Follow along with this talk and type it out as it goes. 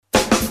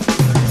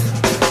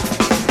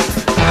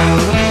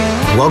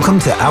Welcome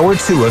to Hour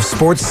 2 of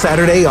Sports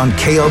Saturday on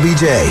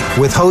KLBJ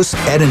with hosts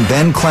Ed and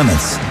Ben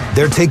Clements.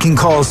 They're taking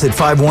calls at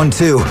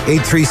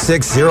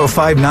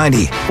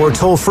 512-836-0590 or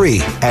toll free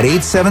at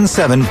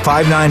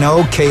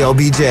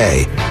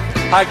 877-590-KLBJ.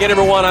 Hi again,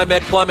 everyone. I'm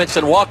Ed Clements,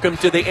 and welcome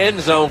to the End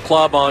Zone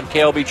Club on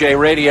KLBJ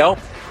Radio.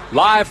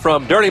 Live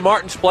from Dirty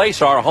Martin's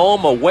Place, our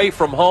home away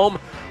from home,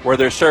 where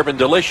they're serving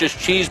delicious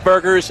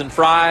cheeseburgers and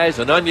fries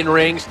and onion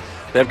rings.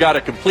 They've got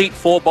a complete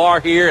full bar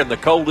here and the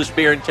coldest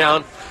beer in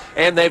town.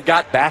 And they've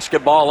got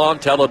basketball on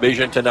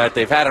television tonight.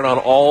 They've had it on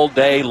all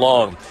day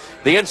long.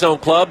 The End Zone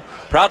Club,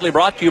 proudly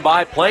brought to you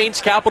by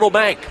Plains Capital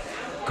Bank,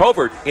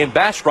 Covert in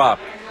Bastrop,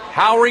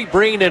 Howery,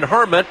 Breen, and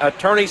Herman,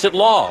 attorneys at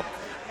law,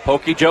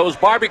 Pokey Joe's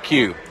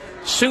Barbecue,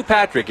 Sue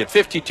Patrick at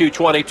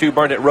 5222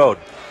 Burnett Road,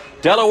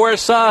 Delaware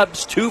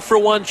Subs,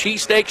 2-for-1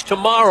 cheesesteaks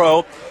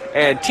tomorrow,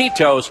 and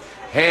Tito's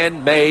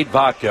Handmade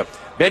Vodka.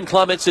 Ben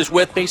Clements is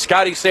with me.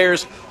 Scotty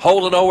Sayers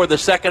holding over the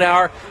second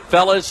hour.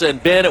 Fellas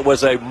and Ben, it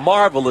was a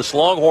marvelous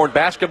Longhorn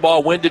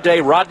basketball win today.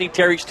 Rodney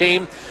Terry's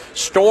team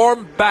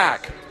stormed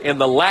back in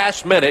the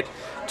last minute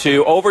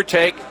to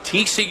overtake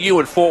TCU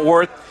in Fort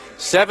Worth,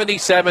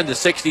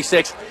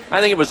 77-66.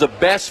 I think it was the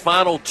best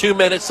final 2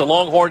 minutes the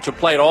Longhorns have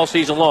played all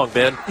season long,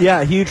 Ben.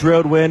 Yeah, a huge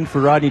road win for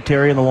Rodney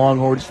Terry and the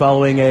Longhorns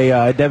following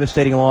a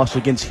devastating loss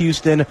against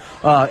Houston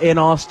in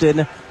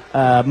Austin.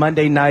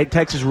 Monday night.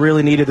 Texas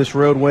really needed this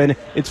road win.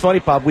 It's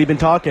funny, Pop, we've been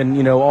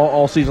talking,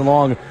 all season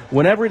long.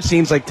 Whenever it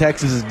seems like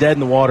Texas is dead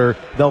in the water,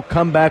 they'll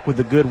come back with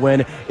a good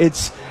win.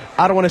 It's,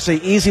 I don't want to say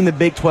easy in the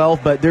Big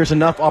 12, but there's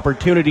enough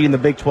opportunity in the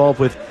Big 12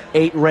 with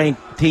 8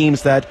 ranked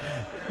teams that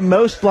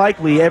most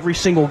likely every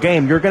single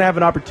game you're going to have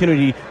an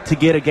opportunity to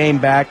get a game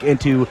back and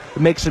to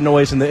make some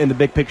noise in the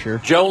big picture.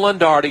 Joe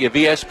Lundardi of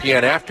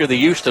ESPN, after the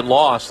Houston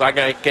loss,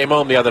 I came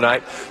home the other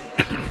night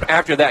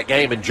after that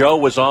game, and Joe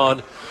was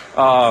on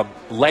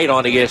late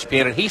on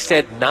ESPN, and he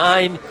said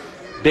 9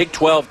 Big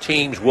 12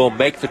 teams will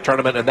make the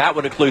tournament, and that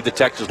would include the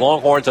Texas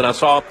Longhorns. And I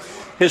saw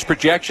his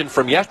projection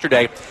from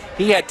yesterday.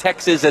 He had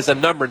Texas as a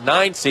number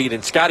 9 seed,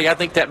 and Scotty, I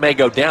think that may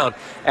go down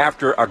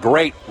after a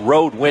great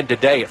road win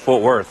today at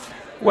Fort Worth.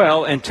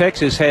 Well, and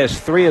Texas has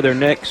 3 of their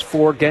next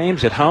 4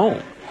 games at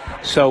home.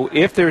 So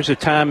if there's a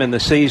time in the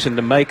season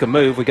to make a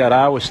move, we got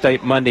Iowa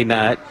State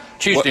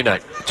Tuesday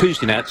night,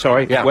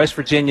 Yeah. West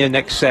Virginia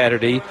next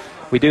Saturday.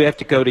 We do have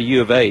to go to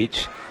U of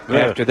H.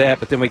 After that,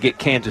 but then we get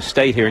Kansas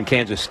State here, and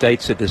Kansas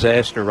State's a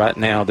disaster right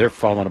now. They're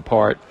falling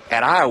apart.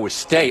 At Iowa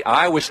State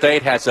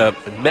has a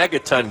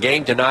megaton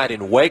game tonight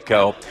in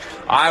Waco.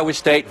 Iowa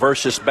State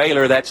versus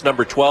Baylor, that's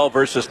number 12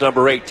 versus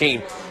number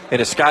 18.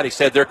 And as Scotty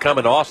said, they're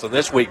coming to Austin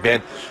this week,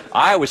 Ben.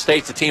 Iowa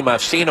State's a team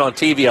I've seen on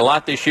TV a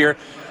lot this year.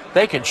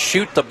 They can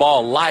shoot the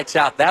ball lights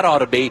out. That ought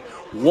to be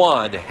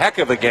one heck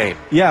of a game.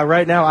 Yeah,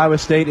 right now Iowa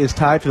State is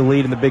tied for the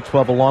lead in the Big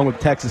 12 along with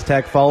Texas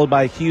Tech, followed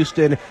by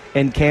Houston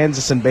and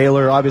Kansas and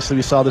Baylor. Obviously,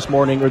 we saw this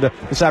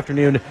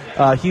afternoon,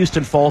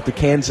 Houston fall to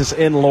Kansas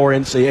in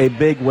Lawrence, a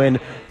big win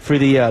for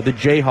the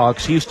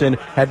Jayhawks. Houston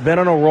had been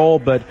on a roll,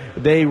 but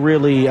they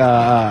really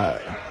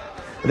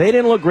they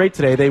didn't look great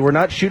today. They were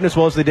not shooting as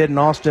well as they did in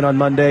Austin on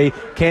Monday.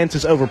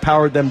 Kansas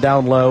overpowered them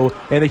down low,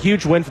 and a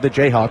huge win for the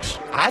Jayhawks.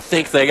 I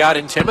think they got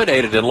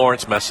intimidated in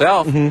Lawrence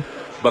myself.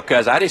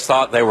 Because I just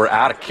thought they were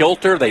out of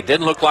kilter. They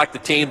didn't look like the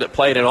team that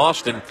played in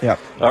Austin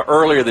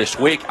earlier this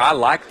week. I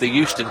liked the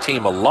Houston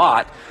team a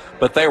lot,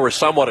 but they were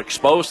somewhat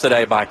exposed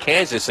today by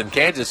Kansas, and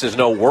Kansas is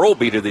no world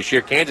beater this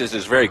year. Kansas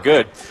is very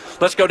good.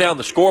 Let's go down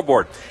the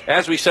scoreboard.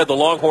 As we said, the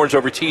Longhorns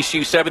over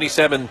TCU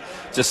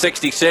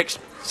 77-66.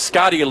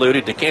 Scotty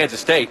alluded to Kansas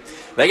State.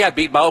 They got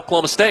beat by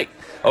Oklahoma State.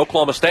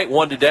 Oklahoma State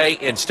won today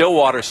in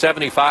Stillwater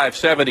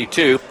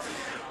 75-72.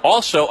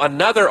 Also,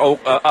 another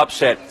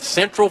upset,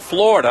 Central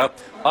Florida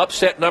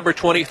upset number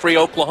 23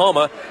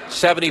 Oklahoma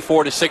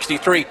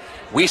 74-63.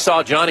 We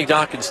saw Johnny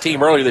Dawkins'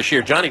 team earlier this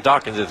year. Johnny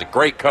Dawkins is a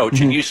great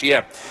coach, and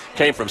UCF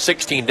came from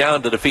 16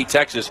 down to defeat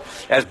Texas.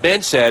 As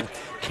Ben said,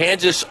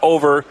 Kansas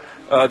over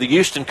the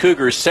Houston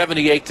Cougars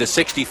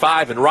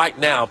 78-65, and right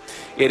now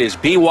it is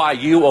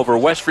BYU over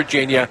West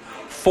Virginia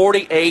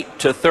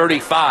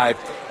 48-35,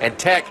 and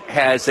Tech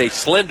has a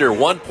slender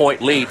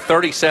 1-point lead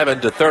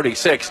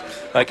 37-36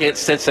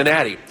 against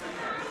Cincinnati.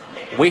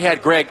 We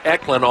had Greg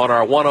Eklund on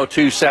our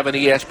 102.7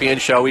 ESPN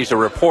show. He's a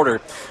reporter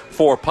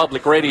for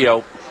public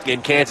radio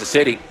in Kansas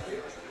City.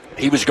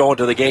 He was going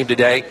to the game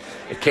today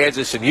at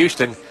Kansas and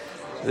Houston.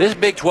 This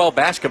Big 12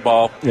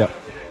 basketball,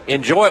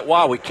 enjoy it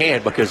while we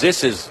can, because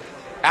this is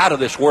out of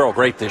this world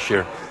great this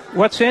year.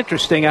 What's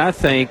interesting, I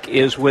think,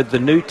 is with the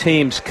new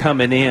teams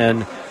coming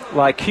in,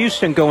 like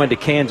Houston going to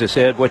Kansas,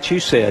 Ed, what you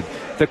said,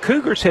 the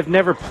Cougars have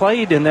never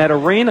played in that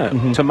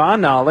arena, to my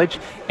knowledge,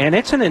 and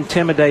it's an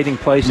intimidating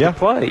place to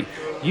play.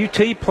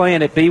 UT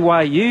playing at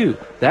BYU,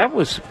 that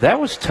was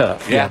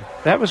tough. Yeah.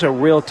 That was a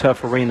real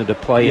tough arena to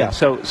play in.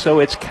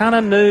 So it's kind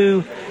of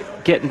new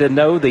getting to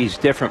know these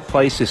different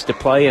places to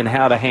play and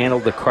how to handle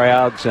the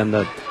crowds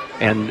and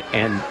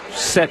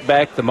set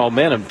back the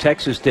momentum.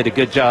 Texas did a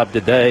good job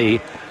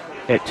today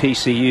at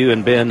TCU,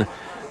 and Ben,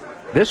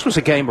 this was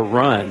a game of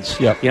runs.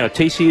 Yep.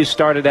 TCU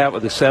started out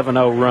with a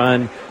 7-0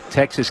 run.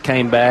 Texas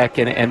came back,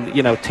 and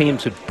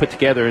teams had put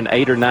together an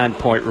 8 or 9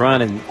 point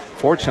run, and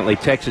fortunately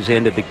Texas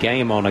ended the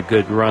game on a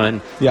good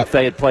run. Yep. If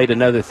they had played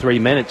another 3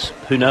 minutes,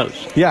 who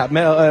knows? Yeah,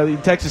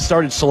 Texas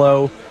started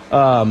slow.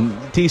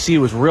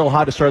 TCU was real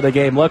hot to start the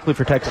game. Luckily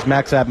for Texas,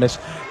 Max Abmas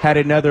had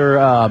another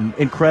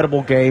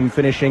incredible game,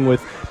 finishing with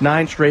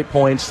 9 straight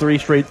points, 3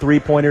 straight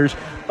three-pointers.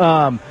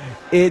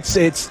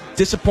 It's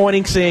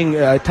disappointing seeing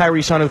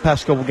Tyrese Hunter the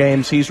past couple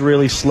games. He's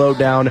really slowed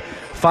down.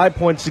 5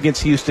 points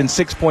against Houston,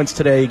 6 points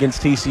today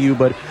against TCU,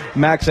 but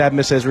Max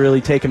Abmas has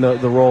really taken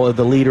the role of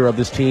the leader of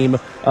this team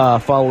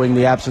following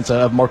the absence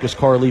of Marcus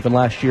Carr leaving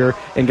last year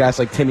and guys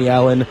like Timmy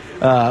Allen.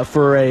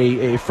 For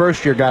a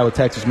first-year guy with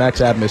Texas, Max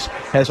Abmas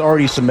has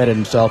already cemented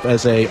himself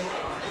as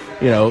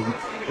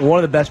one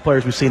of the best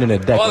players we've seen in a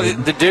decade. Well,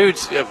 the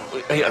dude's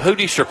who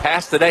do you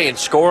surpass today in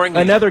scoring?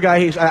 Another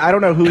guy, I don't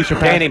know who he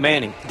surpassed. Danny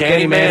Manning.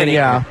 Danny Manning,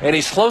 yeah. And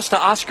he's close to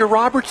Oscar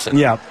Robertson.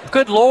 Yeah.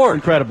 Good Lord.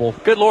 Incredible.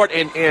 Good Lord.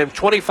 And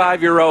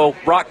 25-year-old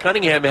Brock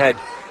Cunningham had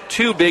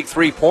 2 big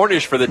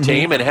three-pointers for the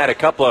team and had a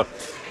couple of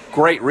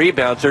great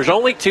rebounds. There's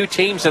only 2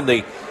 teams in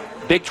the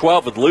Big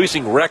 12 with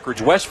losing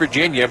records. West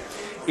Virginia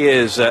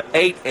is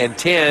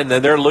 8-10,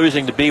 and they're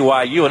losing to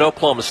BYU, and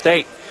Oklahoma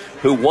State,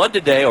 who won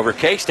today over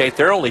K-State.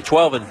 They're only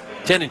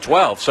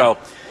 10-12. So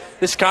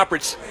this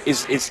conference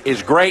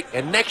is great.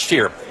 And next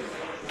year,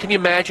 can you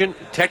imagine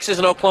Texas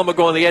and Oklahoma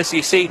going to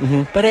the SEC,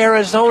 but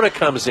Arizona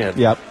comes in.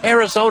 Yep.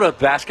 Arizona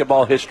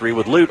basketball history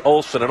with Lute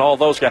Olson and all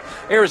those guys.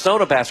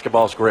 Arizona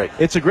basketball is great.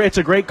 It's a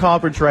great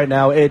conference right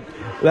now.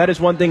 That is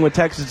one thing when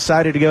Texas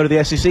decided to go to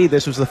the SEC.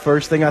 This was the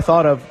first thing I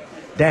thought of.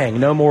 Dang,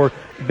 no more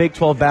Big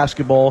 12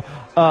 basketball.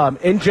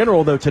 In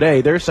general, though,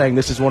 today they're saying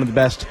this is one of the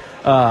best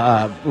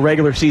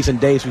regular season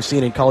days we've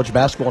seen in college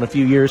basketball in a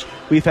few years.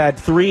 We've had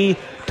 3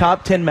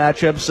 top 10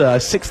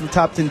 matchups, 6 of the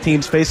top 10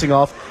 teams facing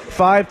off,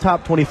 5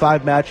 top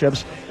 25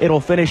 matchups. It'll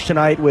finish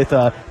tonight with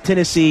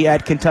Tennessee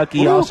at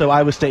Kentucky, also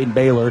Iowa State and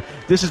Baylor.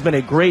 This has been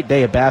a great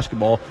day of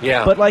basketball.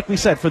 Yeah. But like we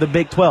said, for the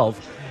Big 12,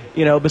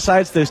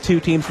 besides those 2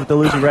 teams with the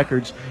losing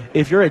records,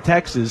 if you're at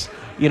Texas,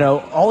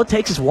 all it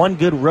takes is one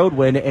good road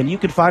win, and you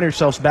could find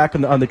yourselves back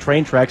on the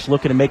train tracks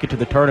looking to make it to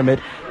the tournament.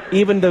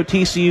 Even though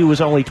TCU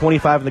was only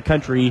 25 in the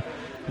country,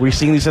 we're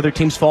seeing these other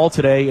teams fall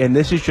today, and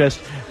this is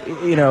just,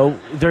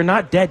 they're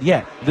not dead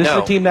yet. This is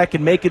a team that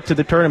can make it to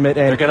the tournament.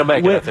 And they're going to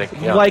make it, I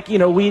think. Yeah. Like,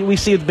 we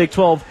see the Big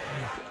 12,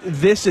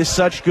 this is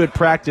such good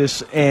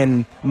practice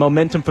and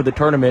momentum for the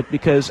tournament,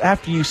 because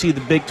after you see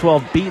the Big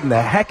 12 beating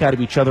the heck out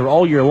of each other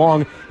all year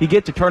long, you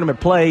get to tournament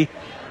play.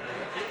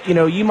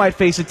 You might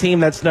face a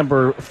team that's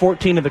number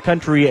 14 in the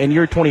country and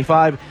you're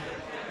 25.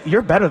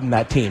 You're better than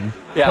that team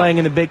playing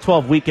in the Big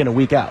 12 week in and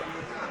week out.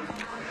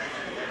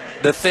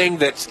 The thing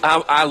that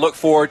I look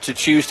forward to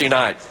Tuesday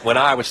night when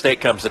Iowa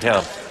State comes to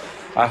town,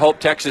 I hope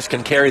Texas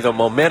can carry the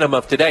momentum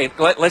of today.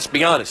 Let's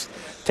be honest.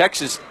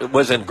 Texas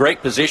was in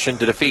great position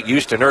to defeat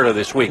Houston earlier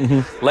this week.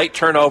 Late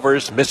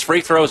turnovers, missed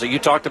free throws that you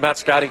talked about,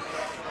 Scotty.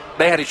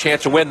 They had a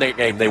chance to win that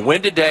game. They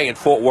win today in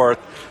Fort Worth.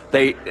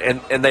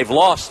 They've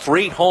lost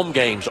 3 home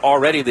games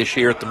already this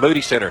year at the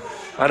Moody Center.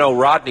 I know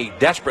Rodney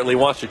desperately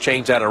wants to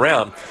change that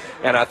around,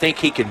 and I think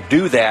he can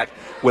do that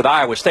with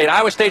Iowa State.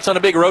 Iowa State's on a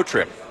big road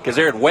trip because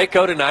they're in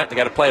Waco tonight. They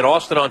got to play at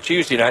Austin on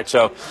Tuesday night.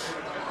 So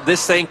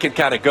this thing can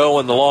kind of go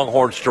in the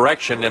Longhorns'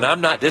 direction, and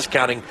I'm not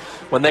discounting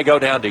when they go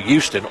down to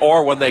Houston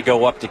or when they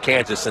go up to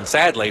Kansas. And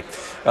sadly,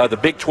 the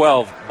Big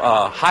 12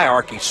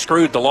 hierarchy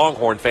screwed the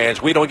Longhorn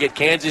fans. We don't get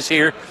Kansas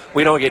here.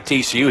 We don't get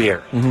TCU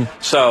here.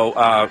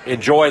 So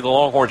enjoy the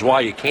Longhorns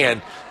while you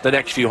can the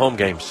next few home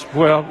games.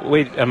 Well,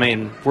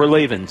 we're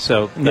leaving,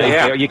 so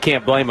you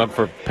can't blame them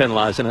for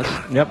penalizing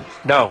us. Yep.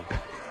 No,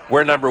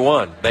 we're number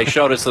 1. They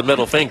showed us the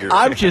middle finger.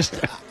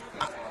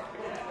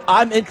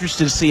 I'm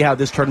interested to see how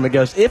this tournament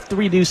goes. If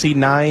we do see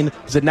 9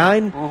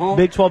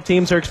 Big 12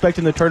 teams are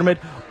expecting the tournament,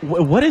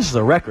 what is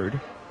the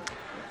record?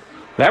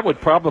 That would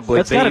probably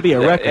That's got to be a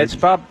record. It's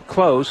probably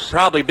close.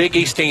 Probably Big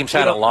East teams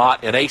had a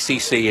lot, and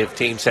ACC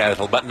teams had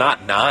it, but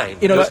not 9.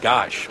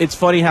 Gosh. It's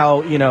funny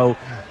how,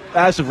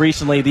 as of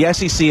recently, the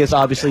SEC is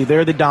obviously,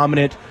 they're the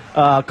dominant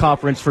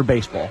conference for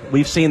baseball.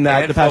 We've seen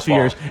that the past few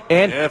years.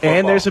 And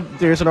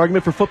there's an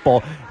argument for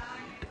football.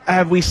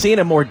 Have we seen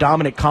a more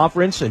dominant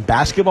conference in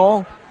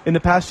basketball in the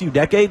past few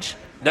decades?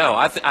 No,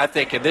 I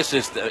think, and this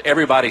is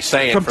everybody's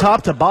saying from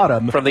top to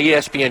bottom. From the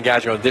ESPN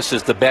guys, this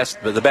is the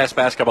best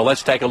basketball.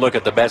 Let's take a look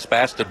at the best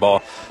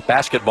basketball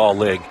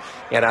league,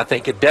 and I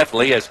think it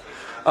definitely is.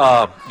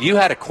 You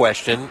had a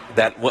question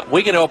that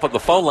we can open the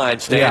phone line,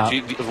 Stan.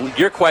 Yeah.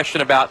 Your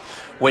question about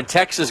when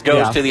Texas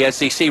goes to the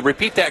SEC.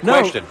 Repeat that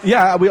question.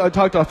 Yeah, I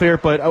talked off air,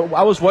 but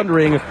I was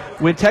wondering,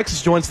 when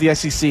Texas joins the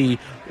SEC,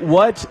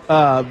 what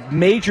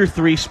major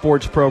 3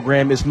 sports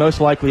program is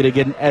most likely to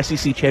get an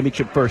SEC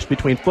championship first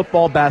between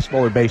football,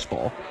 basketball, or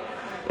baseball?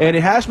 And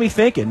it has me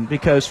thinking,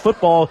 because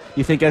football,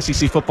 you think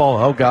SEC football,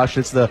 oh gosh,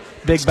 it's the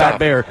big bad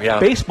bear. Yeah.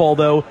 Baseball,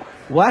 though,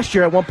 last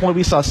year at one point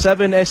we saw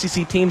 7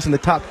 SEC teams in the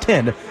top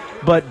 10.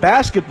 But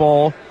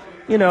basketball,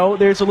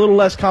 there's a little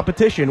less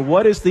competition.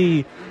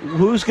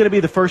 Who's going to be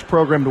the first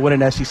program to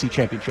win an SEC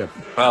championship?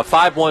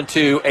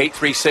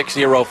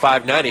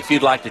 512-836-0590 if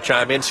you'd like to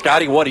chime in.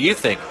 Scotty, what do you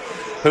think?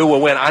 Who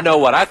will win? I know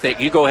what I think.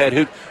 You go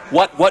ahead.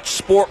 What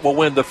sport will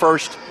win the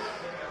first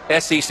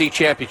SEC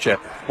championship?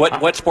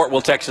 What sport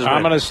will Texas win?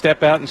 I'm going to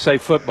step out and say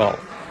football.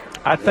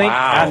 I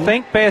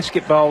think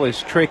basketball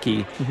is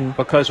tricky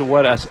because of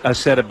what I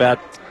said about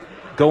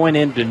going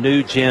into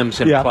new gyms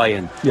and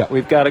playing. Yeah.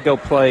 We've got to go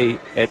play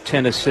at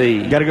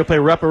Tennessee. You got to go play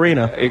Rupp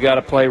Arena. You got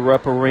to play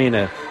Rupp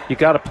Arena. You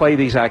got to play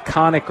these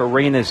iconic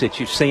arenas that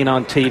you've seen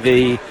on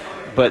TV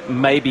but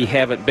maybe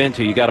haven't been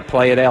to. You got to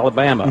play at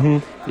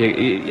Alabama.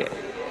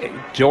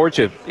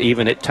 Georgia,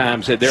 even at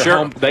times, at their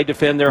home, they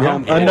defend their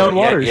home. Unknown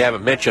waters. You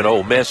haven't mentioned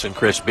Ole Miss and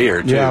Chris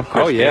Beard, too. Yeah.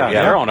 Chris Beard,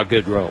 they're on a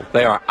good roll.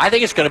 They are. I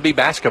think it's going to be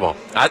basketball.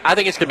 I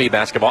think it's going to be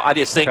basketball. I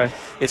just think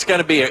it's going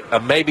to be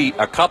maybe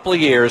a couple of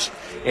years,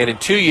 and in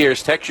 2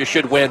 years, Texas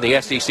should win the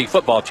SEC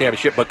football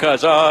championship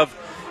because of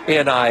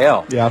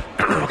NIL. Yeah.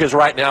 Because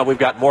right now we've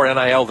got more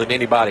NIL than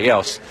anybody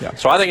else. Yeah.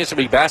 So I think it's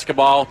going to be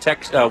basketball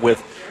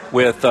with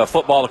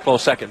football a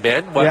close second.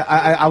 Ben?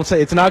 I would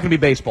say it's not going to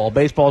be baseball.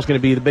 Baseball is going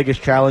to be the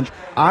biggest challenge.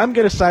 I'm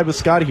going to side with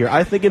Scotty here.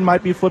 I think it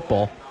might be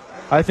football.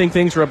 I think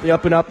things are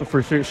up and up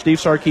for Steve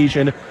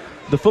Sarkisian.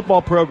 The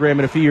football program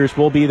in a few years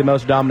will be the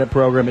most dominant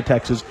program in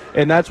Texas,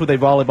 and that's with a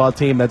volleyball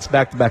team that's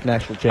back-to-back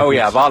national champions. Oh,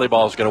 yeah,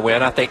 volleyball is going to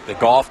win. I think the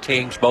golf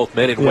teams, both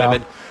men and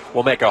women,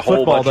 will make a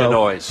whole bunch of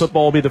noise.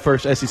 Football will be the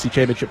first SEC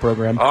championship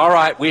program. All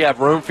right, we have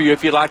room for you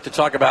if you'd like to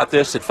talk about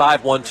this at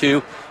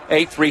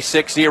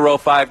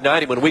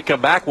 512-836-0590. When we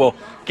come back, we'll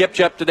get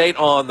you up to date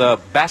on the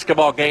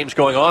basketball games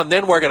going on.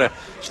 Then we're going to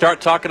start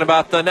talking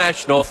about the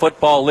National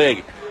Football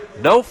League.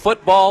 No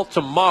football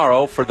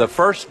tomorrow for the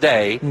first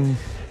day,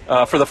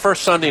 for the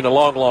first Sunday in a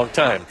long, long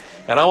time.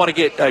 And I want to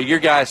get your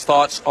guys'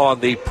 thoughts on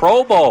the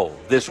Pro Bowl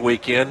this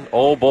weekend,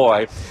 oh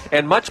boy,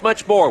 and much,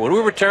 much more when we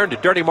return to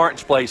Dirty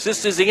Martin's Place.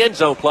 This is the End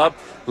Zone Club,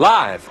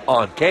 live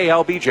on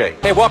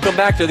KLBJ. Hey, welcome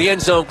back to the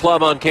End Zone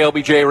Club on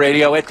KLBJ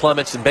Radio. Ed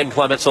Clements and Ben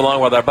Clements,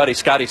 along with our buddy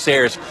Scotty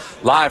Sayers,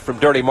 live from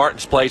Dirty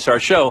Martin's Place. Our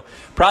show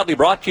proudly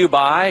brought to you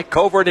by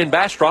Covert and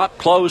Bastrop,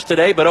 closed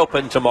today but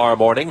open tomorrow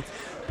morning.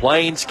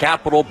 Plains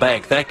Capital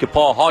Bank. Thank you,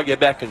 Paul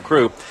Hoggebeck and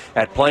crew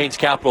at Plains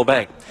Capital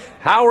Bank.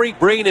 Howery,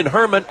 Breen, and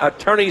Herman,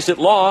 attorneys at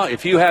law.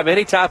 If you have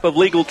any type of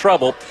legal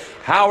trouble,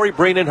 Howery,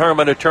 Breen, and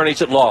Herman,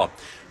 attorneys at law.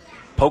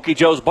 Pokey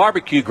Joe's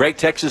Barbecue, Great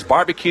Texas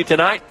Barbecue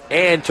tonight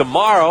and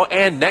tomorrow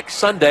and next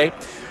Sunday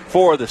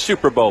for the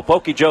Super Bowl.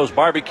 Pokey Joe's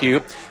Barbecue.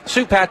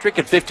 Sue Patrick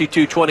at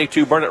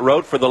 5222 Burnett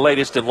Road for the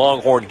latest in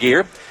Longhorn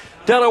gear.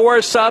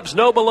 Delaware subs,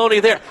 no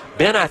baloney there.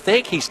 Ben, I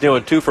think he's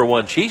doing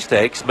 2-for-1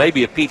 cheesesteaks.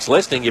 Maybe if Pete's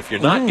listening, if you're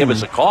not, give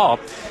us a call.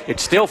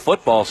 It's still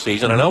football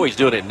season. I know he's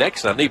doing it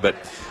next Sunday, but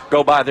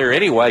go by there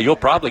anyway. You'll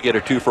probably get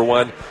a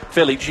 2-for-1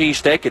 Philly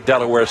cheesesteak at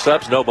Delaware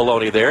subs. No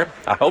baloney there.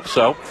 I hope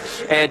so.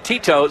 And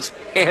Tito's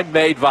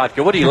handmade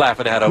vodka. What are you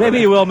laughing at over Maybe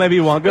there? you will, maybe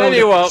you won't. Maybe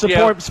you won't.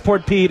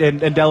 Support Pete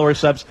and Delaware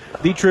subs.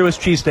 The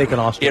truest cheesesteak in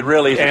Austin. It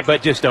really is.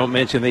 But just don't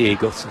mention the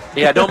Eagles.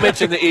 Yeah, don't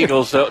mention the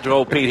Eagles to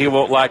old Pete. He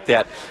won't like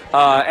that.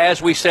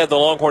 As we said, the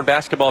Longhorn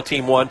basketball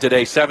team won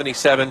today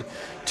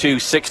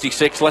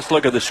 77-66. Let's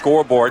look at the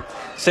scoreboard.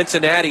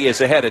 Cincinnati is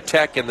ahead of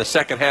Tech in the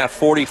second half,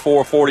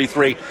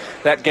 44-43.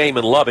 That game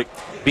in Lubbock.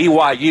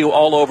 BYU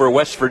all over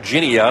West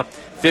Virginia,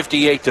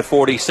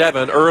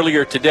 58-47.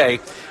 Earlier today,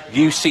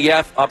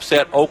 UCF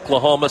upset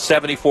Oklahoma,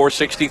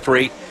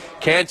 74-63.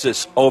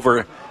 Kansas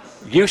over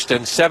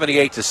Houston,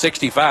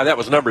 78-65. That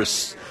was number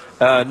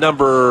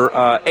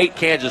 8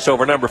 Kansas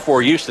over number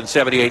 4 Houston,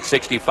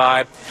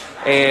 78-65.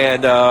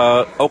 And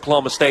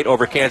Oklahoma State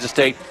over Kansas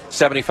State,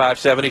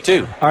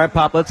 75-72. All right,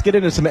 Pop, let's get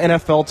into some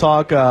NFL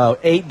talk.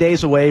 8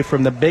 days away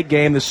from the big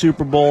game, the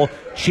Super Bowl,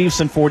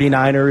 Chiefs and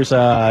 49ers.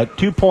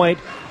 2-point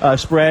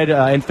spread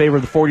in favor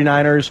of the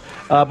 49ers.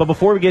 But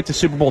before we get to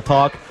Super Bowl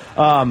talk,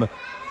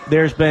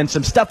 there's been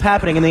some stuff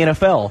happening in the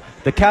NFL.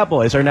 The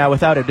Cowboys are now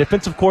without a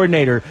defensive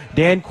coordinator.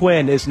 Dan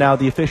Quinn is now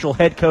the official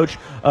head coach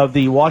of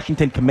the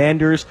Washington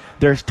Commanders.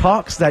 There's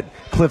talks that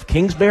Cliff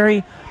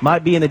Kingsbury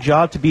might be in the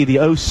job to be the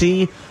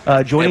OC,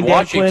 joining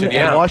Dan Quinn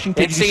in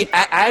Washington. And see,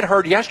 I had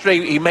heard yesterday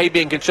he may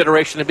be in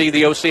consideration to be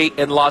the OC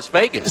in Las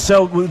Vegas.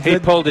 So he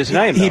pulled his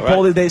name. He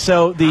pulled it.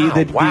 So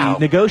the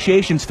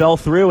negotiations fell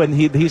through, and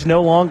he's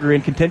no longer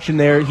in contention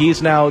there.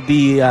 He's now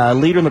the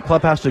leader in the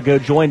clubhouse to go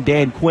join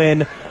Dan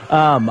Quinn.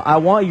 I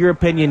want your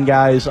opinion,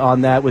 guys,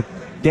 on that with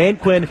Dan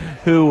Quinn,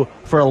 who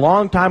for a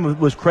long time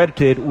was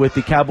credited with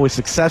the Cowboys'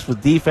 success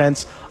with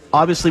defense.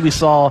 Obviously, we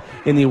saw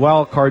in the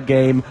wild card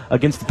game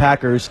against the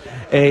Packers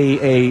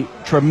a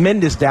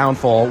tremendous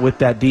downfall with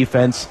that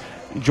defense.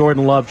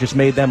 Jordan Love just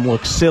made them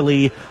look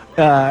silly.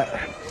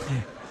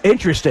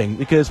 Interesting,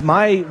 because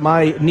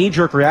my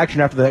knee-jerk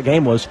reaction after that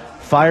game was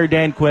fire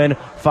Dan Quinn,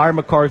 fire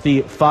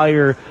McCarthy,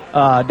 fire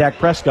Dak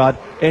Prescott,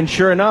 and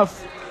sure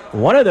enough,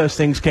 one of those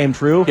things came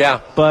true.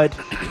 Yeah. But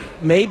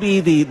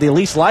maybe the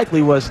least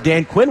likely was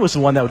Dan Quinn was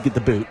the one that would get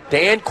the boot.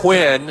 Dan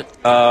Quinn,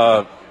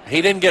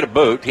 he didn't get a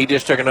boot. He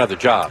just took another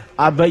job.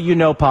 I bet you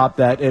know, Pop,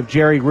 that if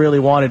Jerry really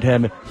wanted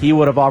him, he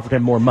would have offered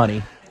him more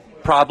money.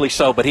 Probably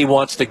so, but he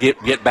wants to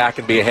get back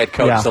and be a head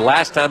coach. Yeah. The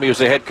last time he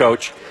was a head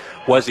coach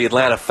was the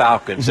Atlanta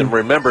Falcons. And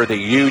remember the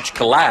huge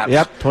collapse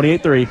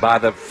 28-3. by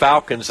the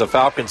Falcons. The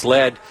Falcons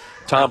led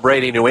Tom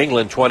Brady, New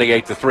England,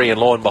 28-3, and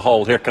lo and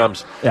behold, here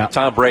comes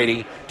Tom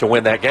Brady to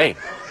win that game.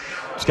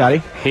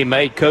 Scotty? He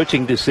made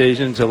coaching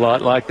decisions a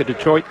lot like the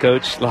Detroit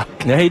coach.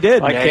 Yeah, he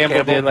did. Like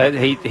Campbell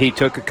did. He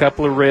took a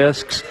couple of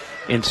risks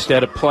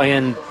instead of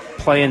playing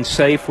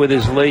safe with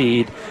his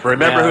lead.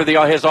 Remember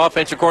who his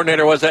offensive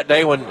coordinator was that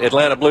day when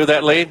Atlanta blew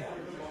that lead?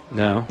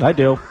 No. I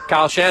do.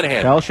 Kyle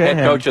Shanahan, head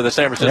coach of the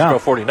San Francisco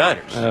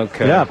 49ers.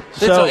 Okay. Yeah.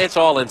 So it's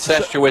all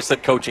incestuous,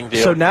 that coaching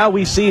deal. So now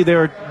we see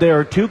there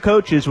are two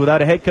coaches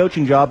without a head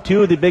coaching job.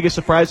 Two of the biggest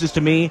surprises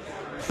to me,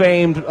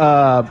 famed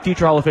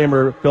future Hall of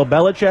Famer Bill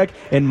Belichick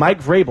and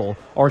Mike Vrabel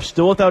are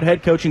still without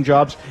head coaching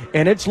jobs,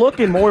 and it's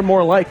looking more and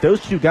more like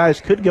those two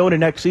guys could go into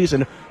next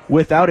season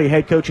without a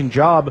head coaching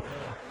job.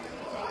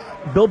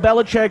 Bill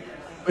Belichick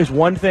is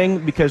one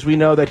thing because we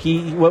know that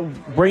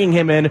bringing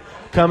him in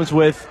comes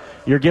with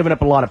you're giving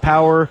up a lot of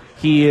power.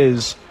 He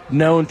is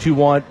known to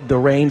want the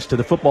reins to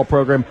the football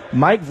program.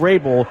 Mike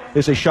Vrabel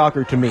is a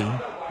shocker to me.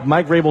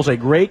 Mike Vrabel's a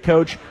great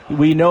coach.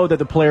 We know that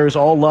the players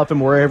all love him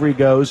wherever he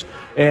goes.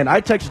 And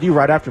I texted you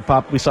right after,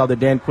 Pop, we saw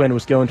that Dan Quinn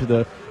was going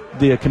to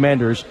the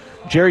Commanders.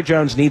 Jerry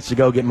Jones needs to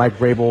go get Mike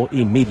Vrabel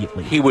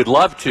immediately. He would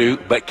love to,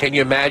 but can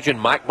you imagine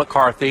Mike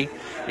McCarthy?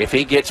 If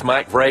he gets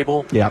Mike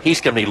Vrabel,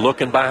 he's going to be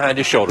looking behind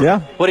his shoulder.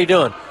 Yeah. What are you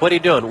doing? What are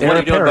you doing? What are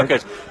you doing?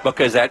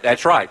 Because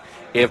that's right.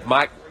 If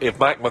Mike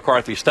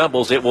McCarthy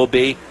stumbles, it will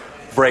be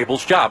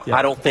Vrabel's job. Yep.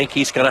 I don't think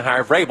he's going to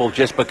hire Vrabel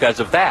just because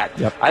of that.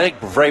 Yep. I think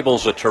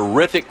Vrabel's a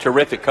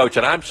terrific coach,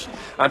 and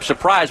I'm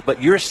surprised.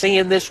 But you're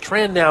seeing this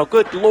trend now.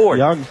 Good Lord.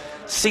 Young.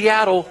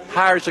 Seattle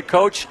hires a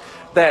coach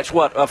that's,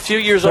 a few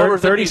years older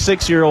than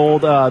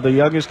 36-year-old, the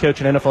youngest coach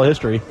in NFL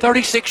history.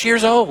 36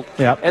 years old.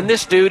 Yep. And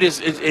this dude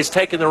is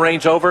taking the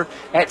reins over.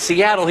 At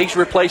Seattle, he's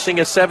replacing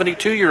a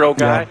 72-year-old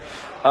guy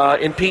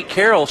in Pete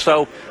Carroll.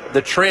 So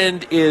the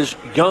trend is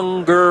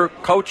younger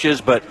coaches,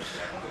 but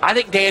I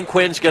think Dan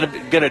Quinn's going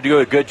to do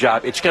a good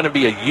job. It's going to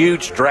be a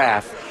huge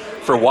draft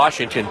for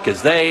Washington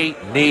because they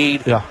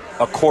need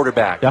a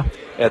quarterback.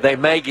 Yeah. They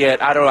may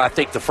get, I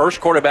think the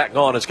first quarterback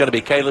gone is going to be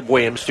Caleb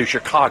Williams to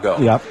Chicago.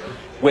 Yep.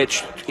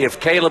 Which, if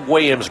Caleb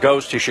Williams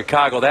goes to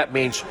Chicago, that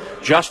means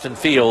Justin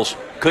Fields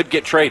could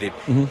get traded.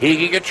 Mm-hmm. He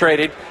could get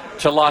traded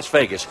to Las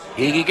Vegas.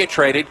 He could get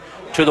traded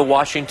to the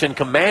Washington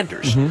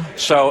Commanders. Mm-hmm.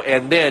 So,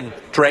 and then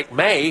Drake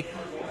May,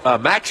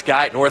 Max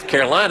guy at North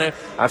Carolina,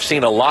 I've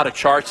seen a lot of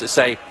charts that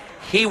say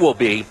he will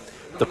be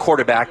the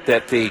quarterback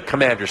that the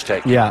Commanders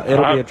take. Yeah,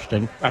 it'll be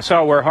interesting. I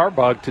saw where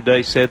Harbaugh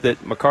today said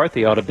that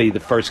McCarthy ought to be the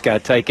first guy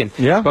taken.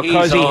 Yeah,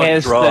 because he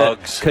has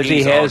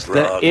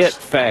the it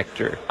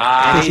factor.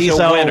 He's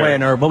a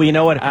winner. But you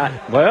know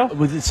what?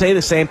 We say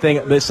the same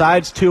thing.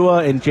 Besides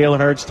Tua and Jalen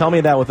Hurts, tell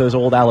me that with those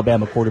old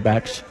Alabama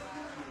quarterbacks.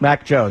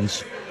 Mac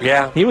Jones.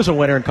 Yeah. He was a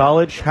winner in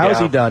college. How has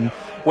he done?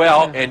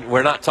 Well, and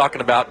we're not talking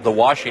about the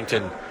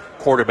Washington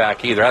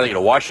quarterback either. I think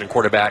the Washington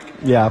quarterback,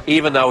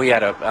 even though he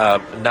had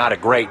not a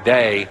great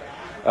day,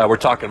 we're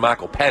talking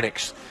Michael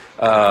Penix.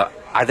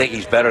 I think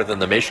he's better than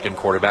the Michigan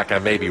quarterback. I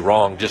may be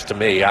wrong, just to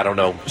me. I don't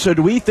know. So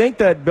do we think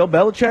that Bill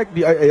Belichick,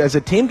 as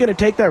a team, going to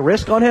take that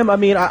risk on him? I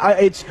mean,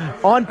 it's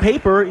on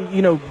paper,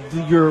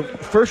 your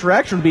first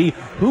reaction would be,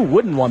 who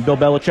wouldn't want Bill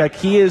Belichick?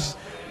 He is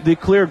the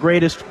clear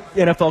greatest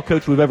NFL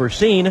coach we've ever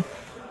seen.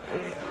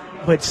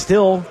 But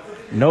still,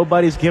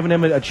 nobody's giving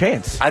him a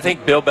chance. I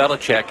think Bill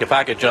Belichick, if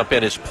I could jump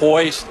in, is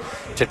poised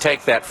to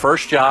take that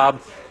first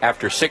job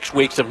after 6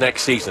 weeks of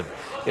next season.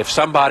 If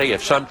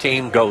some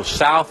team goes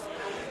south,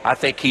 I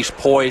think he's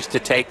poised to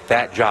take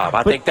that job.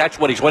 I think that's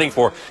what he's waiting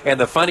for. And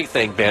the funny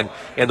thing, Ben,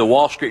 in the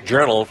Wall Street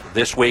Journal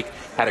this week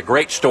had a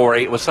great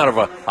story. It was sort of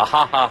a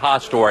ha-ha-ha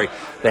story.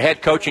 The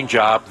head coaching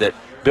job that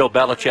Bill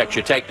Belichick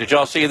should take. Did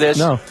y'all see this?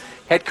 No.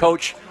 Head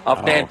coach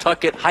of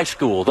Nantucket High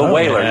School, the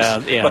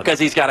Whalers, because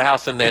he's got a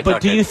house in Nantucket.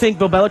 But do you think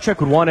Bill Belichick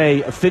would want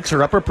a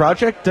fixer-upper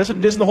project?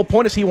 Isn't the whole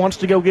point is he wants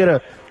to go get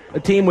a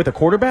team with a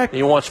quarterback?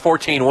 He wants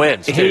 14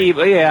 wins, too.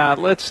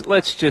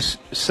 Let's just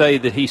say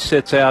that he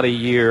sits out a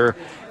year,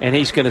 and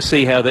he's going to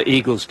see how the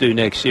Eagles do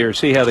next year,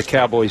 see how the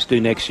Cowboys do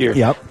next year.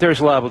 Yep.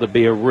 There's liable to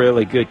be a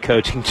really good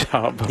coaching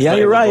job available. Yeah,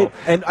 you're right.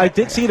 And I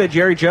did see that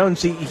Jerry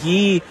Jones,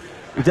 he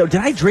did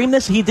I dream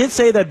this? He did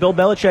say that Bill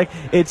Belichick,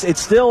 it's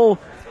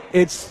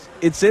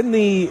in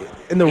the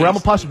realm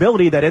of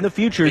possibility that in the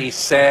future he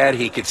said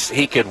he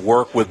could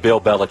work with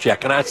Bill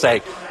Belichick, and I'd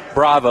say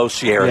bravo,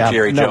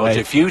 Jerry Jones.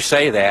 If you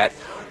say that,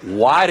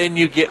 why didn't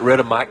you get rid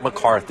of Mike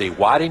McCarthy?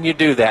 Why didn't you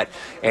do that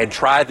and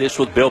try this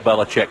with Bill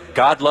Belichick?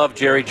 God love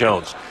Jerry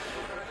Jones.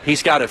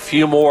 He's got a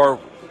few more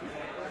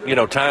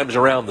times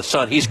around the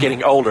sun. He's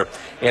getting older,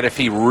 and if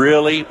he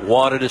really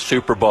wanted a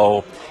Super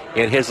Bowl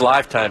in his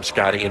lifetime,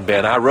 Scotty and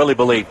Ben, I really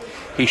believe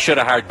he should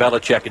have hired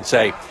Belichick and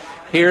say,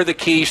 here are the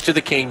keys to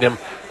the kingdom.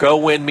 Go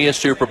win me a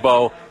Super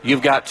Bowl.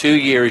 You've got 2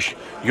 years.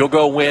 You'll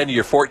go win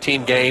your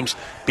 14 games,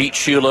 beat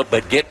Shula,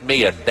 but get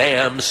me a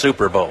damn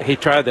Super Bowl. He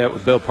tried that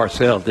with Bill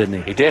Parcells, didn't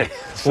he? He did.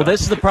 Well,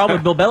 this is the problem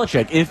with Bill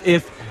Belichick.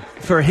 If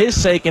for his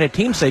sake and a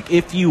team's sake,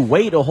 if you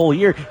wait a whole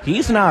year,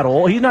 he's not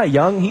old. He's not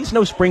young. He's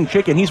no spring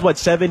chicken. He's what,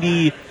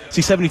 70? Is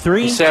he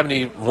 73? He's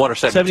 71 or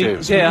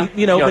 72. Yeah,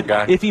 young but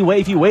guy. if you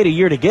wait a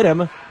year to get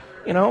him,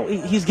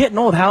 he's getting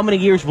old. How many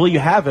years will you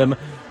have him?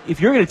 If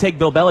you're going to take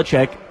Bill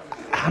Belichick,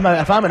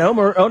 if I'm an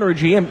owner or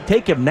GM,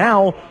 take him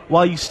now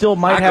while you still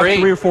might have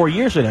 3 or 4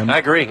 years in him. I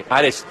agree.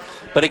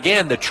 But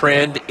again, the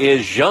trend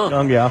is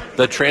young. Yeah.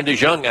 The trend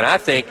is young, and I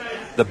think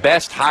the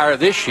best hire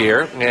this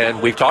year,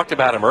 and we've talked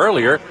about him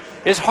earlier,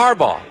 is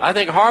Harbaugh. I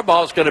think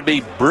Harbaugh is going to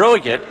be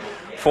brilliant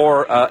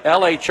for a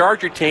L.A.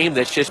 Charger team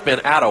that's just been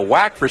out of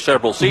whack for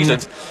several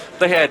seasons.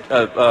 They had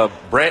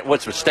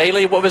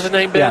Staley? What was his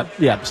name, Ben?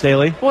 Yeah,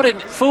 Staley. What a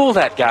fool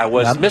that guy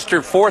was. Yeah. Mr.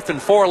 4th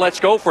and 4, let's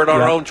go for it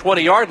on our own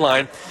 20-yard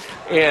line.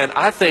 And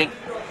I think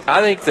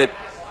that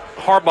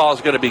Harbaugh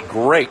is going to be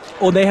great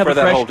for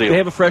that whole deal. They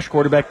have a fresh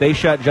quarterback. They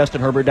shut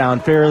Justin Herbert down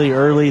fairly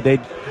early.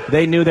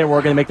 They knew they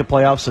weren't going to make the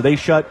playoffs, so they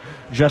shut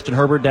Justin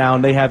Herbert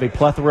down. They have a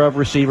plethora of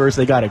receivers.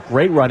 They got a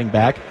great running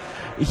back.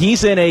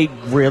 He's in a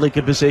really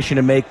good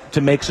position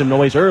to make some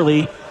noise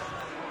early.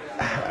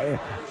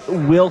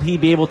 Will he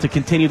be able to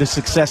continue the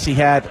success he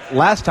had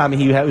last time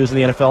he was in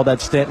the NFL, that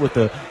stint with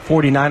the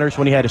 49ers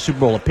when he had a Super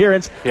Bowl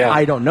appearance? Yeah.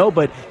 I don't know,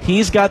 but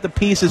he's got the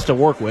pieces to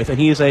work with, and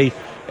he is a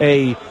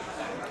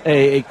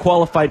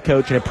qualified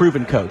coach and a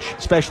proven coach,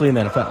 especially in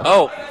the NFL.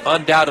 Oh,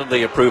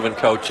 undoubtedly a proven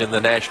coach in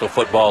the National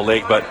Football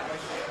League, but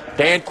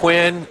Dan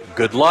Quinn,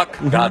 good luck.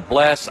 God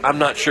bless. I'm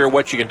not sure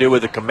what you can do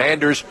with the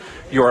Commanders.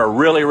 You're a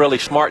really, really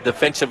smart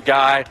defensive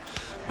guy,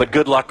 but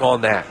good luck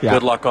on that. Yeah.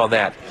 Good luck on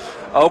that.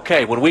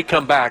 Okay, when we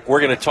come back,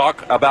 we're going to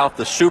talk about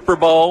the Super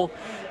Bowl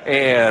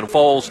and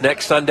Foles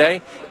next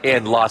Sunday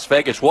in Las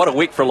Vegas. What a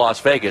week for Las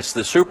Vegas.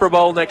 The Super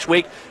Bowl next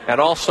week and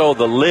also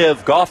the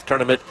Live Golf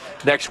Tournament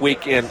next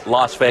week in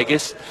Las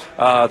Vegas.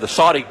 The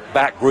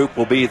Saudi-backed group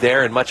will be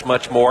there and much,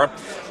 much more.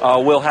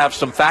 We'll have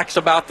some facts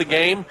about the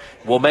game.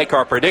 We'll make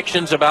our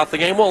predictions about the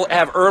game. We'll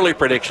have early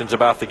predictions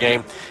about the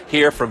game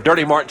here from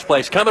Dirty Martin's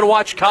Place. Come and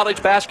watch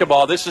college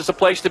basketball. This is the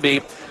place to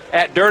be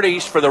at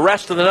Dirty's for the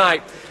rest of the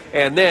night.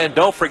 And then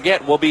don't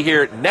forget, we'll be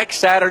here next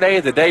Saturday,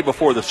 the day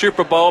before the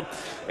Super Bowl,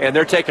 and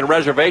they're taking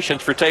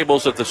reservations for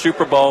tables at the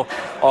Super Bowl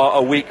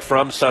a week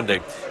from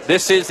Sunday.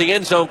 This is the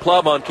End Zone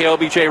Club on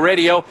KLBJ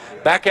Radio.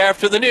 Back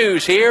after the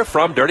news here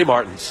from Dirty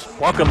Martin's.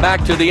 Welcome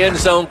back to the End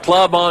Zone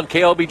Club on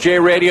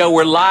KLBJ Radio.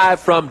 We're live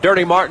from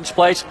Dirty Martin's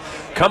Place.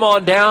 Come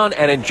on down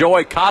and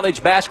enjoy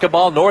college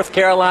basketball. North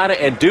Carolina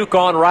and Duke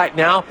on right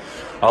now.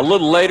 A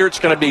little later, it's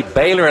going to be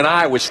Baylor and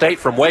Iowa State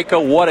from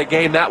Waco. What a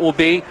game that will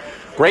be.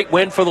 Great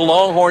win for the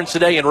Longhorns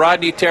today in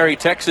Rodney Terry,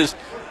 Texas.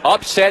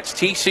 Upsets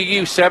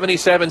TCU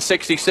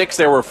 77-66.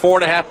 They were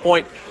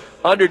 4.5-point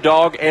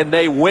underdog, and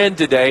they win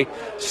today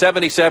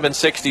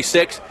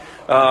 77-66.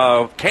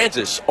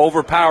 Kansas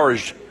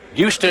overpowers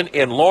Houston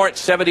in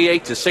Lawrence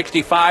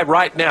 78-65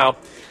 right now.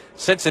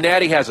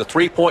 Cincinnati has a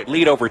 3-point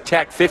lead over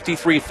Tech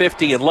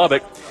 53-50 in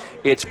Lubbock.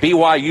 It's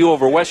BYU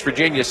over West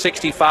Virginia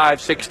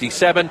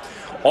 65-67.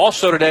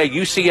 Also today,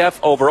 UCF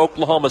over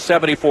Oklahoma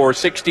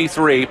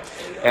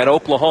 74-63, and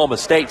Oklahoma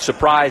State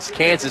surprised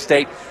Kansas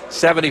State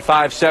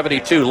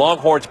 75-72.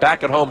 Longhorns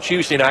back at home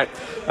Tuesday night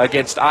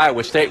against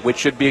Iowa State, which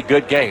should be a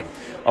good game.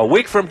 A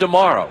week from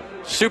tomorrow,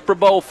 Super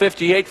Bowl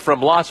 58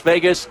 from Las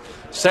Vegas,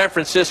 San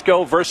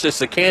Francisco versus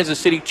the Kansas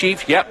City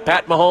Chiefs. Yep,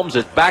 Pat Mahomes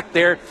is back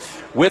there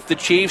with the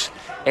Chiefs,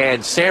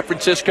 and San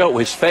Francisco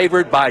is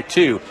favored by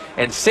 2.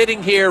 And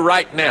sitting here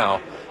right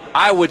now,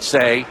 I would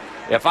say,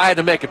 if I had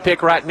to make a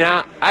pick right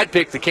now, I'd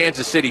pick the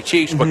Kansas City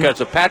Chiefs because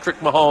of Patrick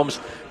Mahomes,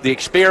 the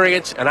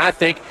experience, and I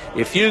think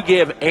if you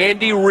give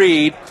Andy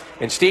Reid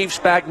and Steve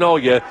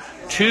Spagnuolo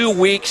 2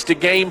 weeks to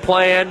game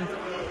plan,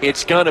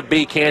 it's going to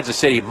be Kansas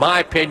City. My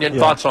opinion. Yeah.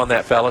 Thoughts on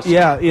that, fellas?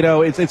 Yeah,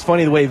 it's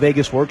funny the way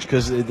Vegas works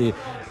because the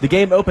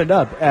game opened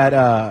up at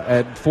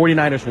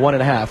 49ers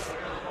 1.5,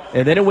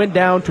 and then it went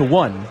down to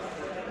 1.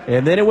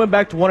 And then it went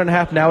back to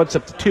 1.5. Now it's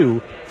up to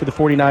 2 for the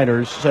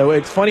 49ers. So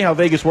it's funny how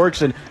Vegas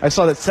works. And I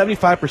saw that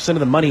 75% of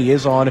the money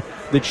is on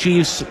the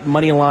Chiefs'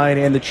 money line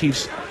and the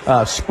Chiefs'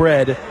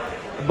 spread.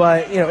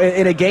 But,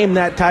 in a game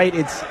that tight,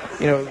 it's,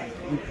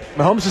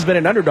 Mahomes has been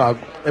an underdog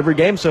every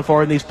game so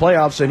far in these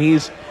playoffs. And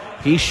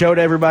he showed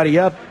everybody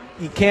up.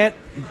 You can't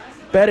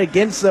bet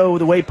against, though,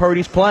 the way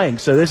Purdy's playing.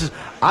 So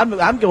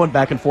I'm going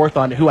back and forth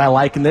on who I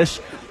like in this.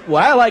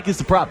 What I like is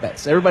the prop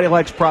bets. Everybody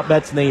likes prop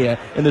bets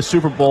in the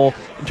Super Bowl.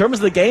 In terms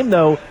of the game,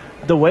 though,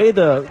 the way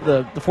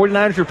the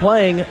 49ers are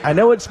playing, I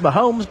know it's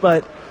Mahomes,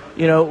 but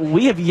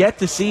we have yet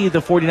to see the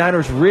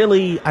 49ers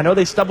really. I know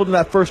they stumbled in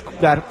that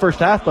first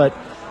half, but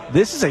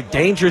this is a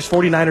dangerous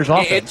 49ers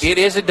offense. It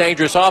is a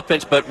dangerous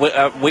offense, but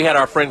we had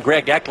our friend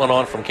Greg Eklund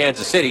on from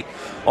Kansas City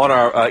on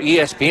our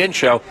ESPN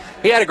show.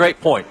 He had a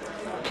great point.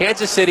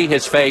 Kansas City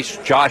has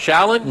faced Josh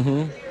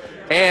Allen,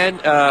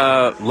 and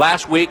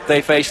last week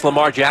they faced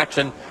Lamar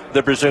Jackson,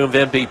 the presumed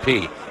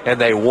MVP,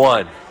 and they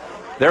won.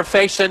 They're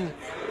facing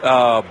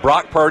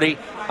Brock Purdy,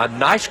 a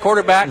nice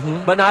quarterback,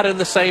 but not in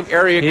the same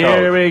area code.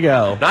 Here we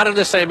go. Not in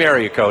the same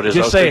area code as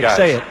Just those two guys.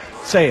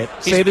 Say it.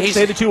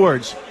 Say the 2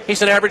 words.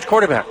 He's an average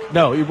quarterback.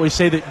 No, we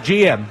say the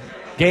GM.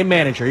 Game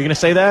manager. You're going to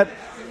say that?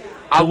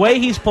 The way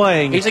he's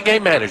playing, he's a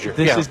game manager.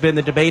 This has been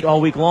the debate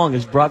all week long.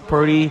 Is Brock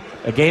Purdy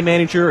a game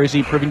manager, or is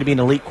he proving to be an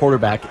elite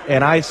quarterback?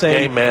 And I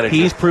say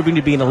he's proving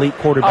to be an elite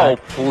quarterback.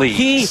 Oh,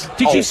 please.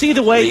 Did you see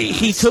the way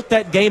he took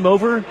that game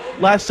over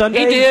last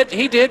Sunday?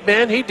 He did,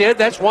 man. He did.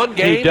 That's one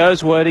game. He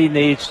does what he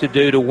needs to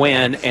do to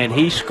win, and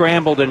he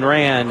scrambled and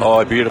ran.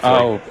 Oh,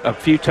 beautifully. A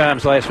few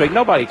times last week.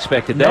 Nobody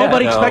expected that.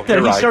 Nobody expected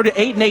it. He started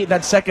 8-8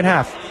 that second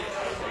half.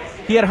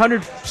 He had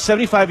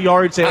 175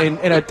 yards and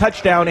a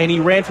touchdown, and he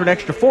ran for an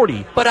extra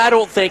 40. But I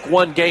don't think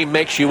one game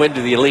makes you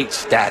into the elite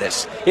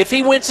status. If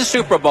he wins the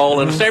Super Bowl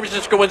and if San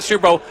Francisco wins the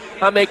Super Bowl,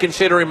 I may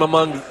consider him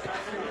among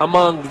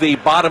the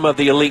bottom of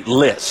the elite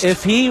list.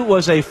 If he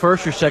was a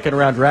first or second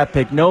round draft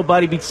pick,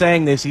 nobody would be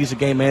saying this. He's a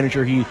game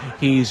manager.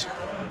 He's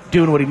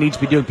doing what he needs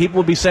to be doing. People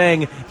would be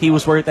saying he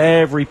was worth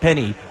every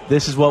penny.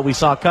 This is what we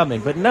saw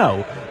coming. But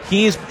no,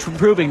 he's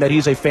proving that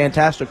he's a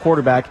fantastic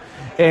quarterback.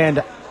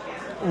 And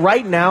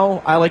right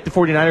now, I like the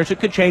 49ers. It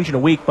could change in a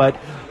week, but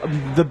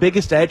the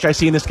biggest edge I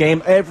see in this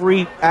game,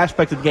 every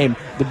aspect of the game,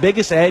 the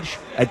biggest edge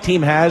a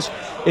team has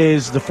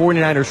is the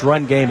 49ers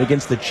run game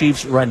against the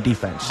Chiefs run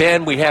defense.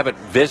 Ben, we haven't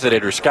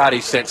visited, or Scotty,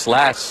 since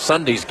last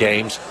Sunday's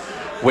games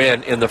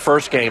when in the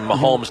first game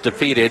Mahomes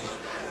defeated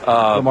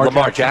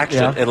Lamar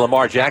Jackson, and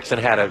Lamar Jackson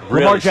had a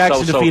really Lamar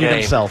Jackson so-so defeated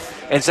game. himself.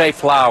 And Zay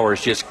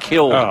Flowers just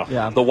killed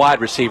the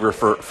wide receiver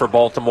for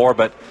Baltimore,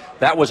 but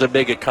that was a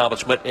big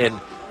accomplishment.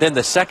 And then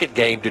the second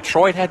game,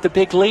 Detroit had the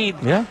big lead,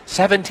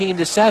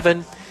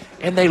 17-7,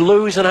 and they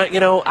lose. And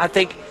I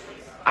think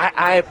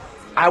I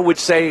would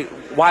say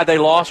why they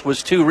lost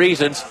was two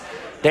reasons: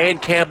 Dan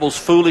Campbell's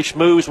foolish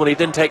moves when he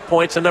didn't take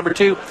points, and number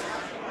two,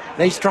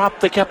 they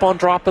kept on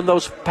dropping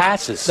those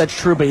passes. That's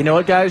true, but you know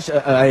what, guys?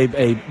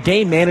 A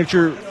game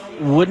manager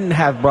wouldn't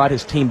have brought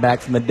his team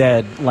back from the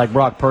dead like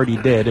Brock Purdy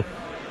did.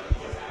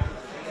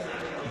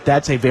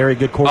 That's a very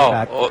good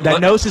quarterback that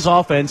knows his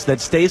offense,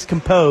 that stays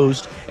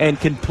composed, and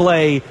can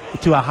play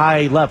to a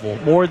high level,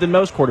 more than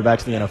most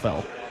quarterbacks in the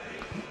NFL.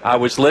 I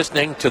was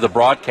listening to the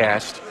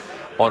broadcast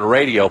on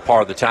radio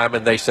part of the time,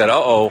 and they said,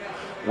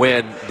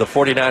 when the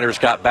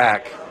 49ers got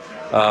back,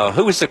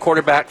 who was the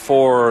quarterback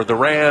for the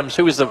Rams?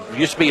 Who used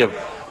to be a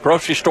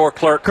grocery store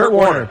clerk? Kurt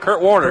Warner.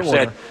 Kurt Warner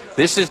said,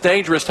 this is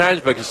dangerous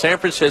times because San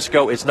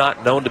Francisco is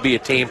not known to be a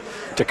team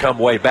to come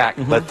way back,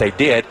 but they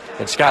did.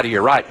 And, Scotty,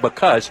 you're right,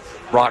 because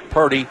Brock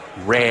Purdy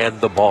ran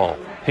the ball.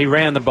 He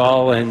ran the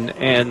ball,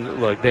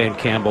 and look, Dan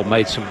Campbell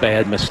made some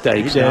bad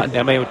mistakes.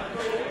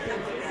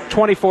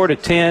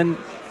 24-10,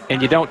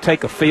 and you don't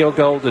take a field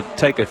goal to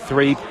take a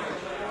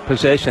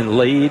three-possession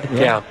lead.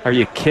 Yeah. Are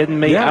you kidding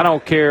me? Yeah. I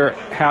don't care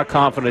how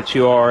confident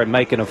you are in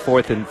making a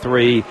 4th and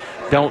 3.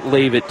 Don't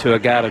leave it to a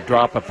guy to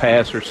drop a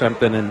pass or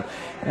something, and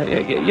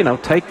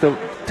take the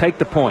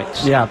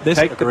points. Yeah,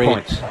 take the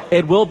points.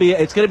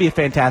 It's going to be a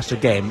fantastic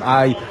game.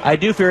 I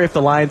do fear if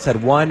the Lions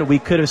had won, we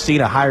could have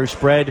seen a higher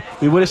spread.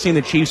 We would have seen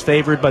the Chiefs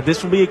favored, but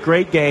this will be a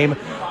great game.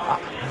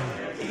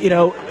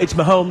 It's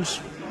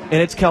Mahomes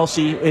and it's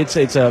Kelsey. It's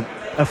a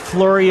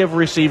flurry of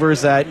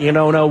receivers that you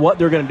don't know what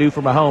they're going to do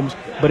for Mahomes,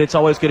 but it's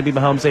always going to be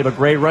Mahomes. They have a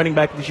great running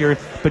back this year,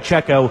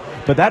 Pacheco.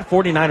 But that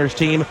 49ers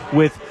team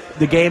with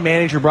the game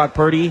manager, Brock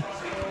Purdy,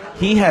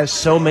 he has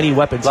so many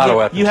weapons. A lot of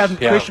weapons. You have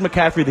Christian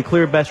McCaffrey, the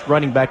clear best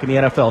running back in the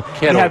NFL.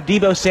 Kittle. You have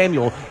Deebo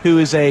Samuel, who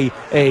is a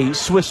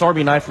Swiss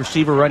Army knife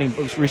receiver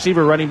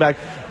running back.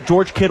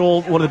 George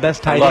Kittle, one of the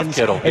best tight ends.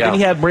 Kittle, and then you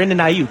have Brandon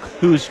Ayuk,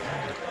 who's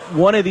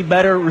one of the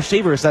better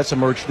receivers that's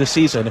emerged this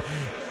season.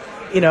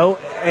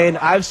 And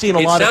I've seen a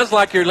lot of... It sounds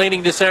like you're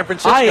leaning to San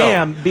Francisco. I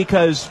am,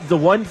 because the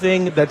one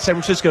thing that San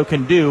Francisco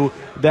can do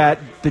that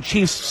the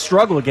Chiefs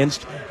struggle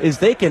against is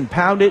they can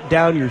pound it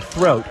down your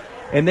throat.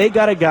 And they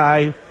got a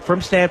guy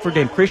from Stanford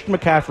named Christian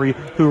McCaffrey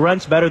who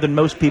runs better than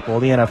most people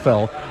in the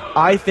NFL.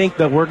 I think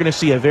that we're going to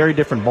see a very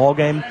different ball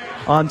game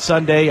on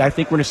Sunday. I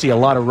think we're going to see a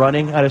lot of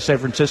running out of San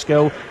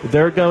Francisco.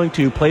 They're going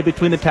to play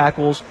between the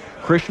tackles.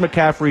 Christian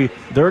McCaffrey,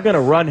 they're going to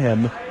run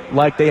him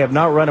like they have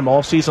not run him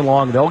all season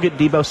long. They'll get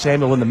Deebo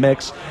Samuel in the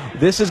mix.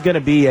 This is going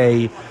to be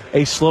a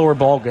slower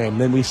ball game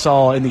than we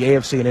saw in the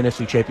AFC and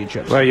NFC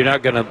championships. Well, they're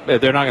not going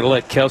to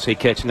let Kelsey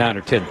catch 9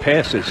 or 10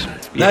 passes.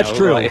 That's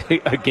true.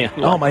 Again.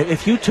 Oh my!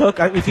 If you took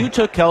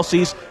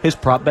Kelsey's his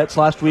prop bets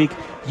last week,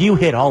 you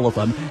hit all of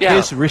them. Yeah.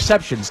 His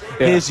receptions,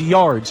 his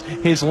yards,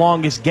 his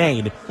longest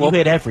gain. You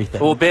hit everything.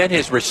 Well, Ben,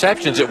 his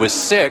receptions, it was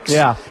 6.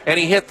 Yeah. And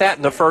he hit that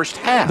in the first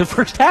half. The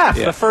first half.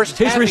 Yeah. The first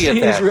half he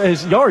hit that.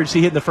 His yards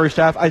he hit in the first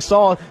half. I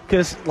saw,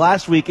 because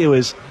last week it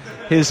was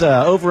his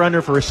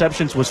over-under for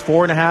receptions was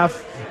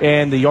 4.5,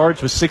 and the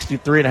yards was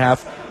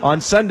 63.5. On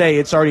Sunday,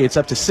 it's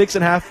up to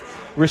 6.5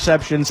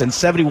 receptions and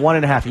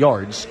 71.5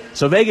 yards.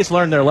 So Vegas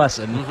learned their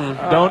lesson.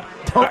 Don't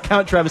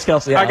count Travis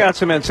Kelce out. I got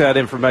some inside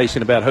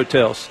information about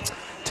hotels.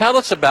 Tell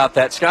us about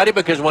that, Scotty,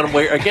 because when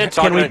we're, again,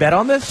 Can we bet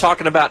on this?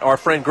 Talking about our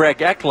friend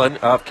Greg Eklund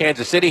of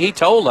Kansas City, he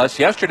told us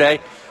yesterday,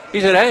 he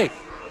said, hey,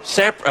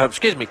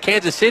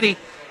 Kansas City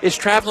is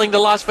traveling to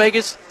Las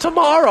Vegas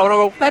tomorrow. And I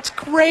go, that's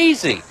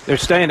crazy. They're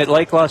staying at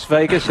Lake Las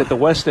Vegas at the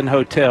Westin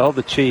Hotel,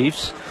 the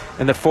Chiefs.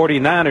 and the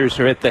 49ers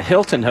are at the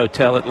Hilton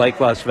Hotel at Lake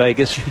Las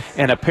Vegas,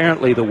 and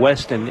apparently the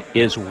Westin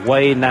is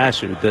way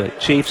nicer. The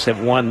Chiefs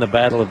have won the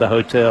battle of the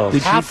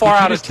hotels. How far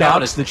out of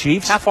town is the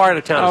Chiefs? How far out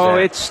of town is that? Oh,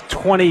 it's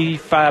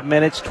 25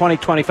 minutes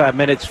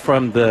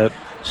from the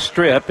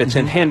Strip. It's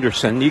in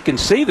Henderson. You can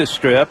see the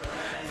Strip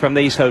from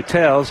these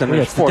hotels, and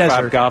there's 4 or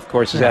 5 golf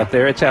courses out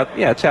there. It's out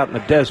in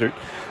the desert.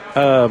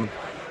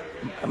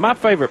 My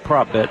favorite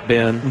prop bet,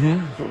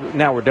 Ben,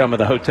 now we're done with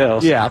the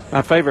hotels. Yeah.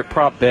 My favorite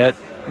prop bet,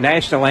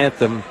 national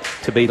anthem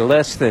to be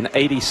less than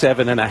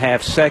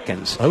 87.5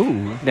 seconds.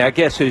 Oh. Now,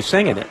 guess who's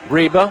singing it?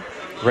 Reba.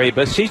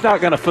 She's not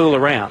going to fool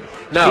around.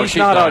 No, she's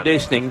not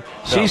auditioning. No.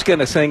 She's going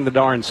to sing the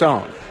darn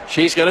song.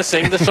 She's going to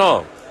sing the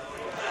song.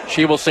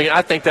 She will sing.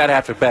 I think that'd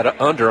have to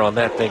bet under on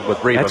that thing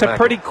with Reba. That's a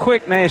pretty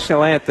quick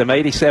national anthem,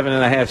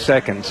 87.5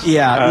 seconds.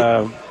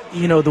 Yeah.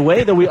 The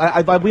way that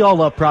we all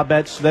love prop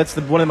bets. That's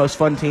one of the most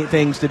fun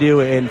things to do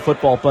in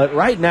football. But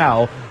right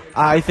now,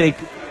 I think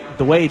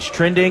the way it's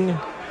trending,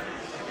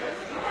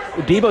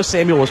 Deebo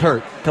Samuel was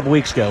hurt a couple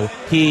weeks ago.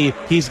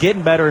 He's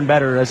getting better and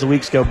better as the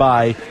weeks go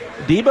by.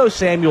 Deebo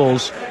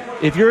Samuel's,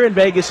 if you're in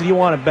Vegas and you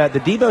want to bet, the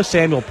Deebo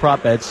Samuel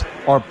prop bets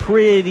are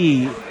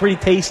pretty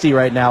tasty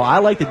right now. I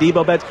like the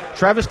Deebo bets.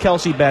 Travis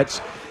Kelce bets.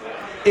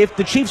 If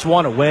the Chiefs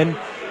want to win,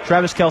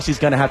 Travis Kelce's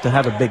going to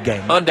have a big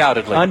game.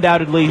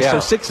 Undoubtedly. Yeah.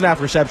 So 6.5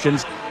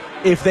 receptions.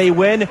 If they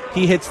win,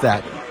 he hits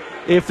that.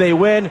 If they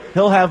win,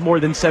 he'll have more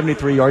than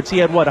 73 yards. He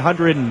had,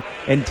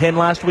 110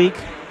 last week?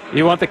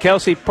 You want the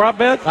Kelce prop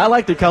bet? I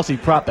like the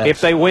Kelce prop bet. If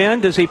they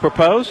win, does he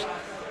propose?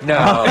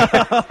 No.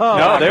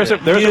 No, there's a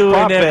prop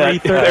and every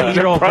bet.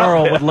 13-year-old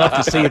girl would love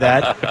to see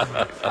that.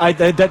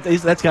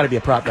 That's got to be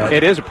a prop bet.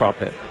 It is a prop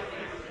bet.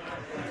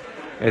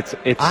 It's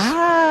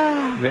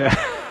yeah.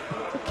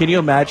 Can you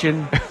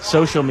imagine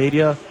social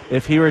media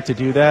if he were to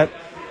do that?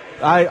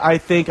 I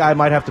think I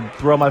might have to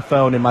throw my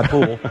phone in my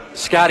pool.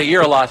 Scotty,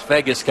 you're a Las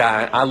Vegas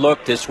guy. I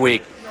looked this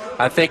week.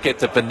 I think at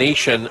the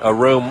Venetian, a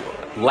room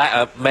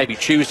maybe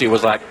Tuesday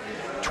was like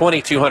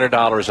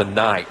 $2,200 a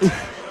night.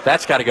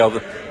 That's got to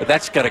go.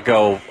 That's got to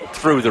go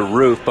through the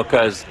roof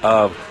because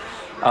of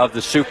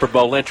the Super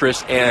Bowl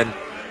interest, and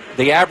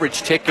the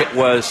average ticket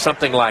was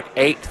something like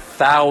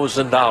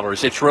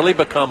 $8,000. It's really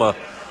become a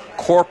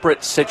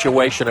corporate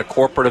situation, a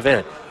corporate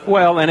event.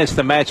 Well, and it's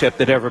the matchup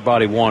that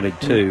everybody wanted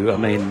too. I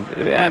mean,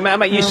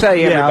 you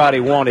say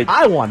everybody wanted.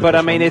 I wanted, but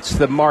I mean, it's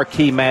the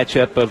marquee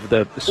matchup of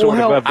the sort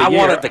of the I year.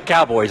 wanted the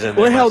Cowboys in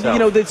there. Well, hell,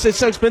 myself. it's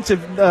so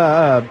expensive.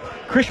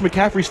 Christian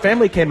McCaffrey's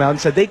family came out and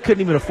said they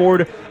couldn't even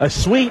afford a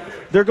suite.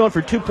 They're going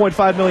for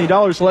 $2.5 million.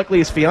 Luckily,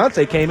 his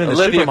fiancée came in,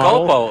 Olivia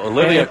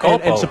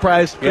Culpo, and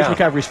surprised Christian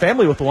McCaffrey's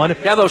family with one.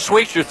 Yeah, those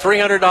suites are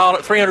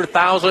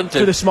 $300,000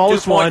 to the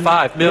smallest one,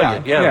 $2.5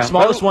 million. Yeah. The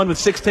smallest one with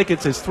 6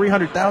 tickets is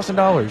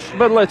 $300,000.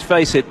 But let's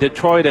face it,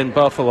 Detroit and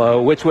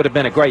Buffalo, which would have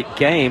been a great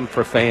game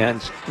for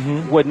fans,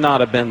 would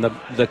not have been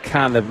the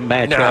kind of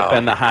matchup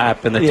and the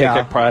hype and the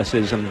ticket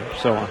prices and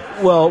so on.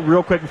 Well,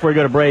 real quick before we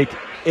go to break,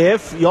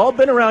 if y'all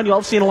been around, y'all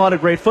have seen a lot of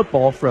great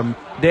football from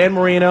Dan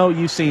Marino.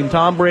 You've seen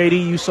Tom Brady.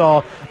 You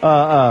saw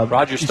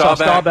Roger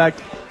Staubach.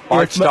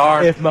 Art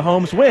Starr. If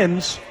Mahomes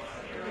wins,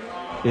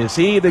 is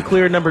he the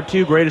clear number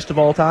 2 greatest of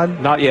all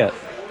time? Not yet.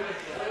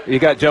 You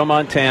got Joe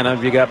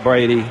Montana. You got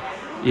Brady.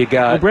 You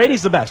got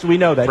Brady's the best. We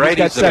know that.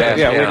 Brady's he's got 7.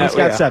 Best, He's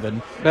got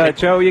 7.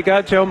 Joe, you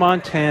got Joe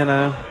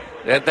Montana.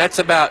 That's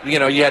about,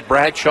 you had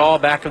Brad Shaw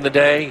back in the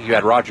day. You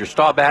had Roger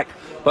Staubach.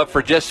 But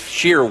for just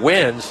sheer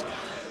wins,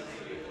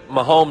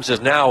 Mahomes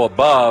is now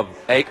above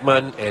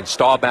Aikman and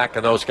Staubach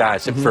and those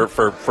guys for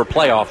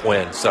playoff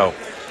wins. So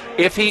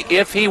if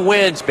he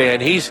wins,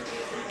 Ben, he's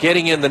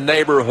getting in the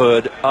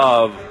neighborhood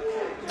of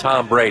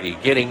Tom Brady.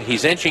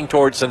 He's inching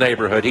towards the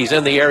neighborhood. He's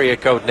in the area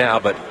code now,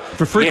 but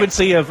for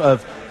frequency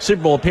of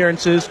Super Bowl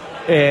appearances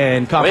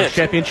and conference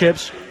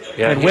championships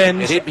and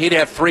wins, he'd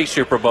have 3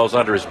 Super Bowls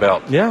under his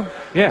belt. Yeah.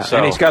 So,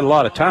 and he's got a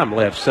lot of time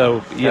left.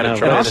 So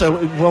and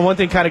also, one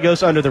thing kind of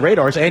goes under the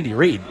radar is Andy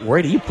Reid.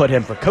 Where do you put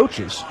him for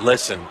coaches?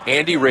 Listen,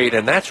 Andy Reid,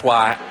 and that's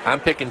why I'm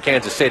picking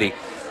Kansas City.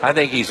 I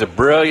think he's a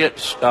brilliant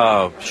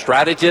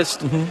strategist.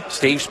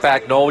 Steve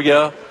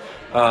Spagnuolo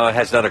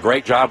has done a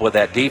great job with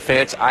that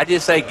defense. I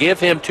just say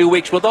give him 2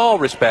 weeks, with all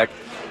respect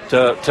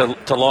to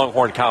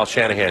Longhorn Kyle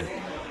Shanahan.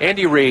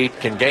 Andy Reid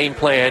can game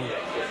plan,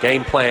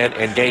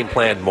 and game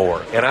plan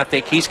more. And I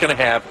think he's going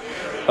to have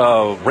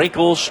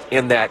wrinkles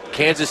in that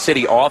Kansas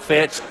City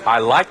offense. I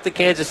like the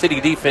Kansas City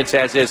defense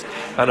as is.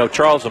 I know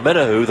Charles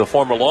Omenihu, the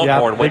former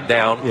Longhorn, went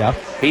down. Yeah.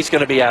 He's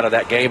going to be out of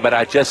that game, but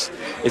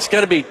it's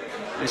going to be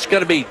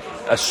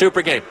a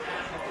super game.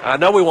 I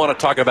know we want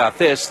to talk about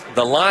this.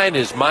 The line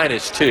is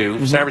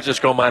 -2, San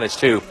Francisco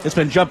 -2. It's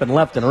been jumping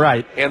left and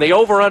right. And the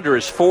over-under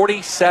is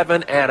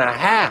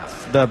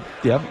 47.5.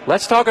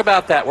 Let's talk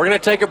about that. We're going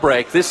to take a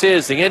break. This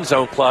is the End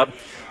Zone Club,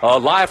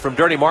 live from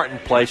Dirty Martin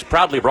Place,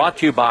 proudly brought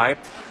to you by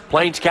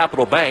Plains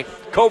Capital Bank,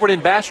 Coburn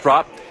and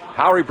Bastrop,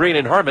 Howery, Breen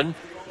and Herman,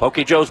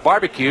 Pokey Joe's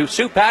Barbecue,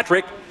 Sue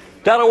Patrick,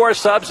 Delaware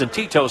Subs, and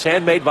Tito's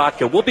Handmade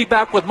Vodka. We'll be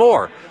back with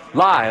more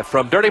live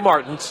from Dirty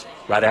Martin's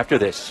right after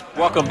this.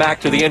 Welcome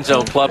back to the End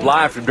Zone Club,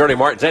 live from Dirty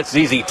Martin's. That's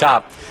ZZ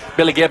Top.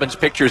 Billy Gibbons'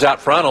 pictures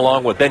out front,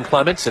 along with Ben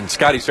Clements and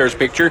Scotty Sir's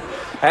picture.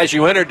 As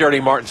you enter Dirty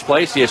Martin's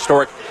place, the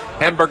historic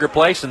hamburger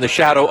place in the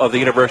shadow of the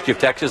University of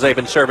Texas, they've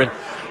been serving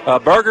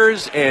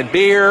burgers and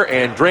beer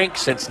and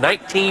drinks since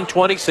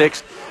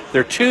 1926.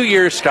 They're 2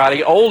 years,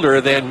 Scotty,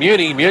 older than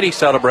Muni. Muni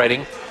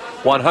celebrating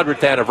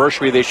 100th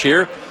anniversary this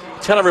year.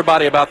 Tell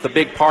everybody about the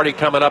big party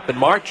coming up in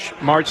March.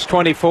 March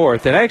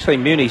 24th. And actually,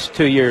 Muni's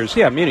 2 years.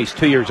 Yeah, Muni's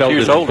 2 years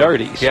older than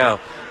Dirty's. Yeah.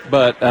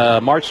 But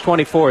March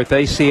 24th,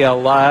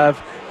 ACL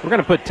Live. We're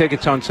going to put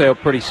tickets on sale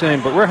pretty soon,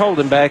 but we're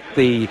holding back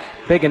the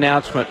big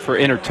announcement for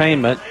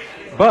entertainment.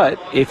 But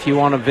if you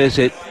want to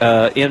visit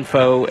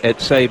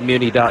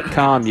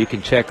info@savemuni.com, you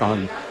can check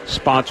on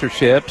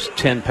sponsorships,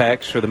 10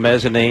 packs for the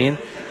mezzanine.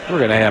 We're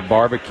going to have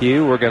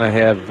barbecue. We're going to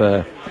have,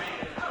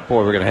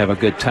 we're going to have a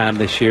good time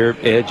this year.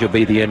 Edge will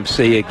be the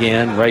MC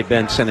again. Ray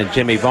Benson and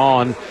Jimmy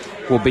Vaughn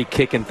will be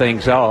kicking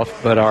things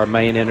off. But our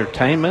main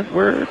entertainment,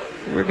 we're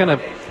going to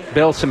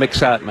build some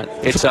excitement.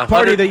 It's a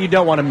party that you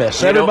don't want to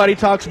miss. Everybody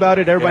talks about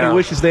it. Everybody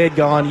wishes they had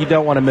gone. You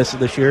don't want to miss it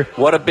this year.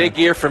 What a big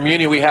year for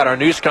Muni. We had our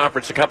news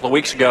conference a couple of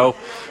weeks ago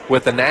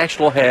with the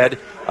national head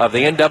of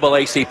the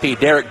NAACP,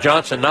 Derek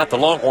Johnson, not the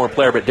Longhorn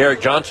player, but Derek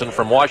Johnson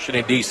from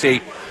Washington,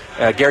 D.C.,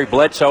 Gary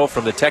Bledsoe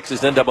from the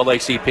Texas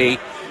NAACP,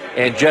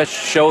 and just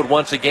showed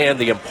once again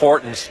the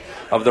importance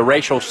of the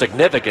racial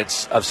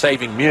significance of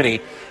saving Muni,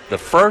 the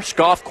first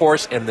golf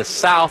course in the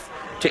South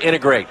to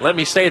integrate. Let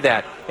me say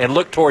that and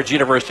look towards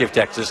University of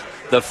Texas,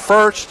 the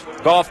first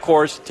golf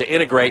course to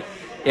integrate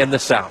in the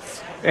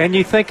South. And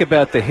you think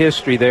about the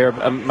history there.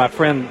 My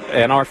friend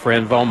and our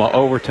friend Voma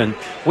Overton,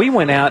 we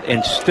went out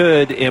and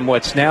stood in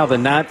what's now the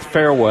 9th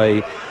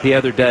fairway the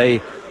other day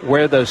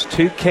where those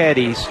two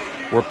caddies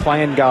were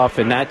playing golf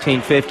in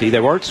 1950. They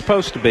weren't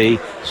supposed to be.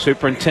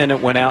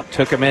 Superintendent went out,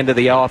 took them into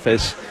the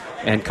office,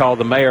 and called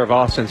the mayor of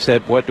Austin and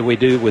said, "What do we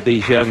do with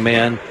these young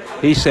men?"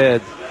 He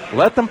said,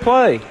 "Let them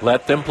play.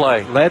 Let them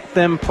play. Let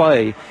them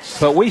play."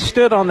 But we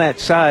stood on that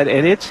side,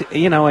 and it's,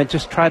 and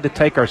just tried to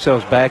take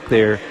ourselves back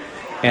there.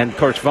 And, of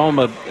course,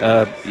 Voma,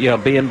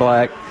 being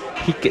black,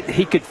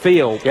 he could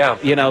feel,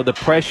 the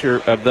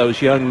pressure of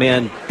those young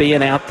men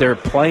being out there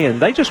playing.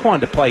 They just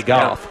wanted to play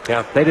golf.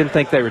 Yeah. They didn't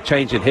think they were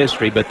changing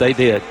history, but they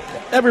did.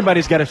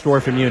 Everybody's got a story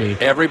from Muni.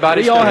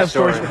 Everybody's we all got have a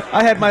story. Stories.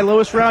 I had my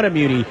lowest round at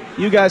Muni.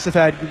 You guys have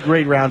had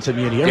great rounds at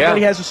Muni.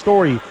 Everybody has a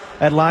story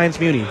at Lions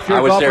Muni.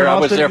 I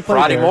was there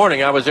Friday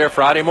morning. I was there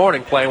Friday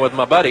morning playing with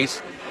my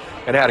buddies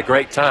and had a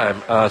great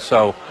time.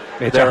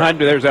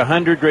 There's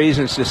 100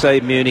 reasons to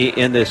save Muni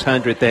in this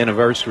 100th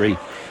anniversary,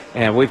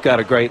 and we've got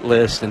a great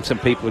list, and some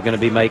people are going to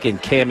be making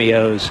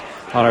cameos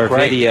on our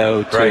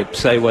video to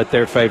say what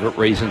their favorite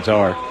reasons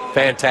are.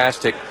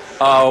 Fantastic.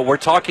 We're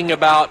talking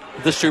about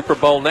the Super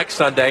Bowl next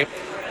Sunday.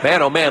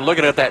 Man, oh man,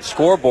 looking at that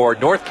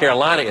scoreboard, North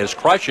Carolina is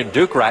crushing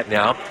Duke right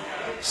now,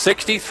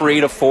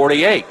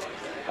 63-48.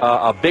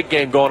 A big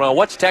game going on.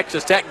 What's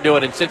Texas Tech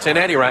doing in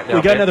Cincinnati right now?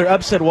 We got another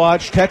upset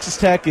watch. Texas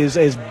Tech is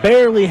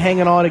barely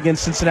hanging on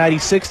against Cincinnati,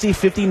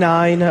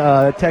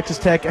 60-59. Texas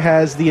Tech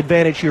has the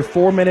advantage here,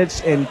 4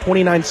 minutes and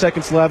 29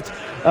 seconds left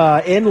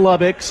in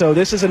Lubbock. So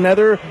this is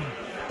another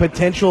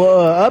potential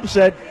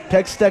upset.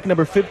 Texas Tech,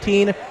 number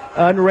 15,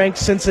 unranked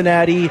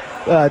Cincinnati.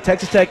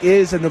 Texas Tech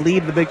is in the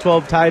lead in the Big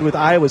 12, tied with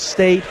Iowa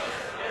State.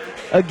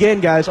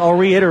 Again, guys, I'll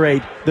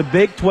reiterate, the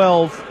Big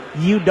 12,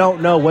 you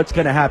don't know what's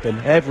going to happen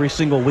every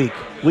single week.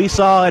 We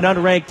saw an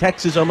unranked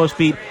Texas almost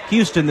beat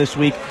Houston this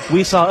week.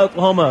 We saw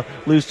Oklahoma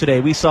lose today.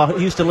 We saw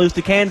Houston lose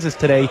to Kansas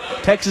today.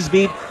 Texas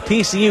beat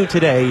TCU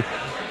today.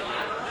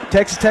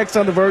 Texas Tech's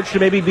on the verge to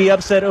maybe be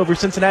upset over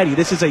Cincinnati.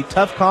 This is a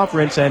tough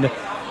conference, and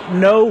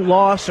no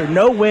loss or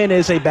no win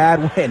is a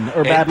bad win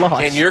or bad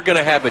loss. And you're going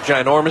to have a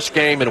ginormous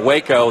game in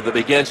Waco that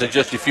begins in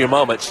just a few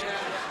moments.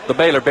 The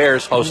Baylor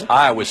Bears host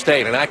Iowa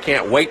State, and I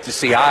can't wait to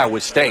see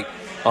Iowa State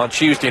on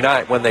Tuesday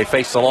night when they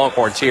face the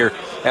Longhorns here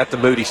at the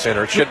Moody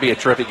Center. It should be a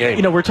terrific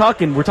game. We're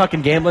talking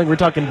gambling, we're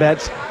talking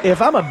bets.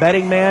 If I'm a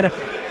betting man,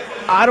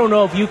 I don't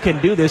know if you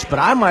can do this, but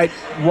I might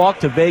walk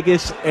to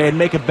Vegas and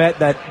make a bet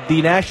that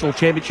the national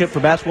championship for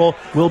basketball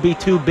will be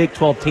 2 Big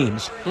 12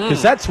 teams,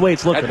 because that's the way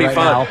it's looking right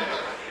now.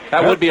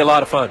 That would be a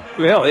lot of fun.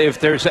 Well, if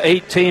there's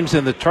 8 teams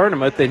in the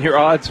tournament, then your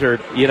odds are,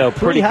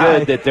 pretty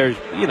good that they're,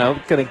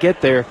 going to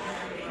get there.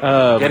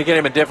 Got to get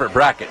them in different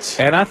brackets.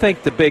 And I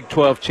think the Big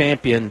 12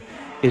 champion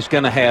is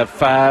going to have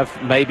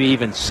 5, maybe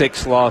even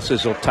 6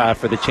 losses will tie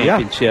for the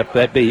championship. Yeah.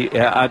 That'd be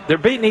they're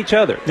beating each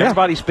other. Yeah.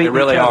 Everybody's beating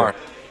each other. They really are.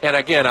 And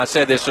again, I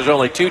said this, there's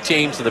only 2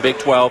 teams in the Big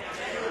 12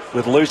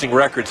 with losing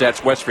records.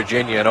 That's West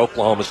Virginia and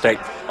Oklahoma State.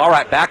 All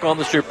right, back on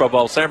the Super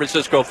Bowl. San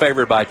Francisco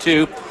favored by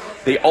 2.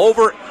 The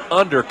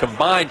over-under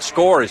combined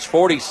score is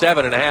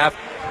 47.5.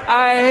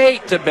 I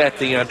hate to bet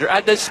the under.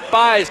 I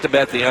despise to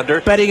bet the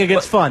under. Betting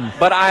against fun.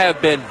 But I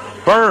have been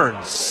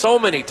burned so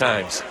many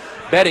times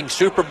betting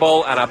Super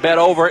Bowl, and I bet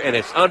over, and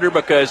it's under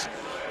because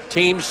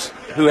teams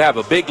who have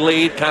a big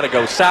lead kind of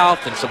go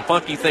south, and some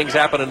funky things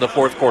happen in the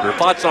fourth quarter.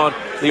 Thoughts on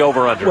the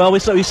over-under? Well, we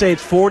say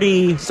it's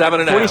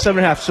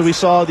 47.5. So we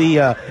saw the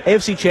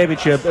AFC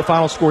Championship, the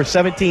final score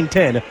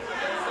 17-10.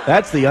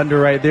 That's the under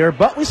right there.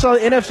 But we saw the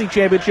NFC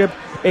Championship,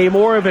 a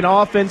more of an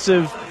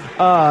offensive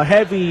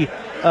heavy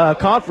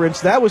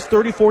conference. That was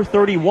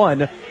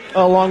 34-31,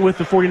 along with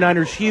the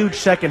 49ers' huge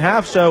second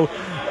half. So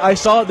I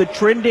saw the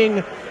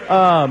trending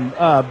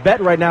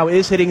bet right now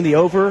is hitting the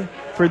over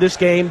for this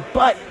game.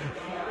 But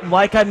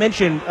like I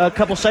mentioned a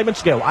couple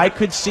segments ago, I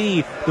could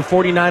see the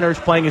 49ers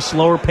playing a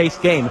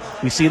slower-paced game.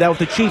 We see that with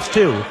the Chiefs,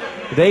 too.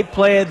 They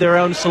play at their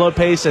own slow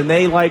pace, and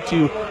they like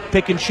to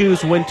pick and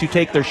choose when to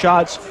take their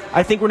shots.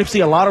 I think we're going to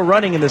see a lot of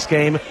running in this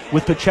game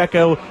with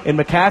Pacheco and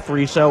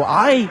McCaffrey. So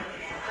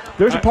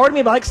there's a part of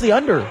me that likes the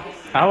under.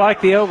 I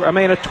like the over. I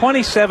mean, a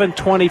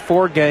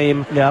 27-24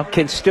 game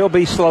can still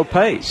be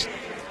slow-paced.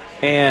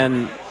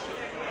 And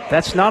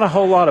that's not a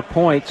whole lot of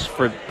points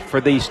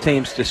for these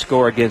teams to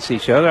score against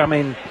each other. I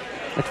mean,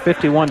 it's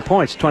 51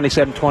 points,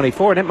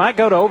 27-24, and it might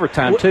go to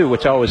overtime too,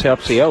 which always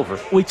helps the over.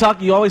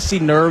 You always see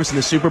nerves in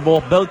the Super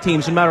Bowl. Both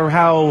teams, no matter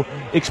how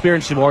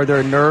experienced you are, there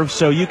are nerves,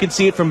 so you can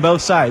see it from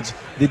both sides.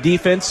 The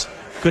defense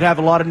could have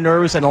a lot of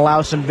nerves and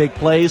allow some big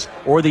plays,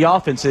 or the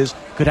offenses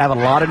could have a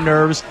lot of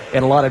nerves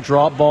and a lot of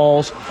drop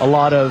balls, a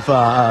lot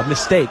of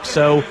mistakes.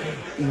 So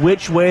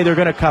which way they're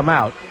going to come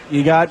out?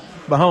 You got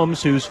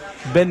Mahomes, who's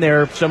been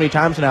there so many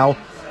times now,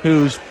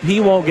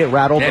 he won't get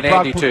rattled. And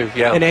Andy, too,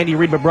 yeah. And Andy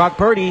Reid, but Brock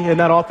Purdy in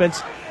that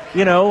offense,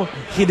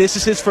 this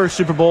is his first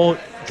Super Bowl.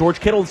 George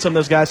Kittle and some of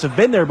those guys have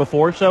been there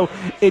before, so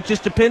it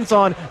just depends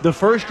on the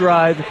first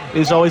drive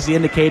is always the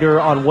indicator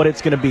on what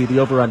it's going to be, the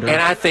over-under. And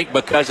I think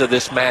because of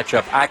this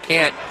matchup, I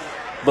can't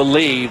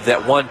believe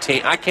that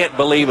I can't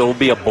believe it will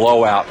be a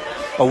blowout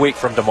a week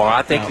from tomorrow.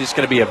 I think it's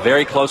going to be a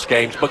very close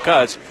game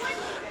because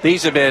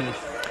these have been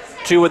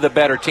two of the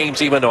better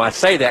teams, even though I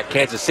say that.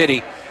 Kansas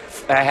City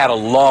had a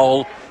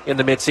lull in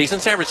the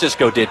midseason. San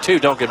Francisco did too,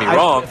 don't get me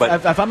wrong.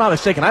 But if I'm not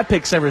mistaken, I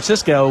picked San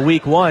Francisco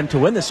week 1 to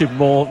win the Super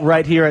Bowl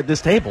right here at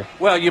this table.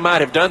 Well, you might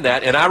have done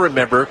that, and I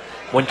remember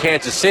when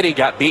Kansas City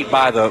got beat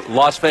by the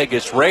Las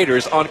Vegas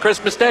Raiders on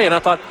Christmas Day, and I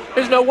thought,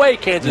 there's no way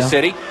Kansas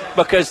City,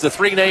 because the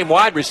 3-name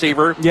wide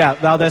receiver,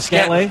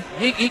 Valdez-Scantling,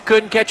 he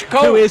couldn't catch a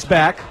cold. Who is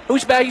back?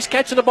 Who's back? He's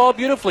catching the ball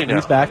beautifully now.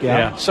 He's back,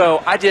 yeah.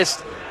 So I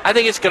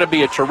think it's going to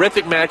be a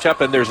terrific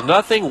matchup, and there's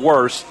nothing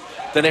worse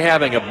than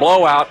having a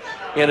blowout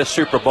in a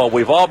Super Bowl.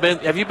 We've all been.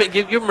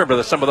 You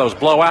remember some of those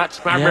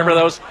blowouts? I remember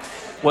those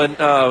when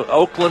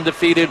Oakland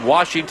defeated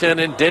Washington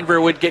and Denver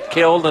would get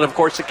killed, and of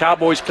course the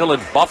Cowboys killing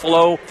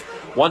Buffalo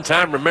one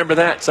time. Remember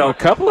that? So a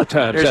couple of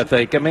times, I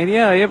think. I mean,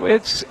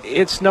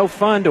 it's no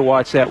fun to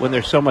watch that when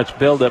there's so much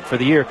buildup for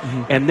the year,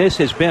 and this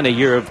has been a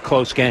year of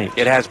close games.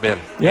 It has been,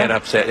 and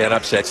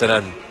upsets,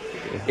 and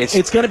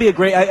it's going to be a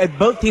great.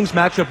 Both teams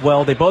match up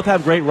well. They both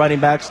have great running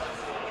backs.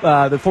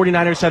 The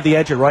 49ers have the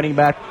edge at running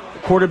back.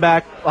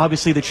 Quarterback,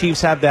 obviously the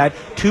Chiefs have that.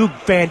 Two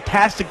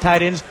fantastic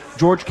tight ends,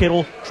 George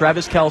Kittle,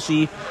 Travis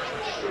Kelce.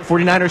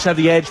 49ers have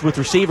the edge with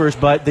receivers,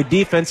 but the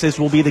defenses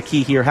will be the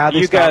key here.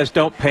 You guys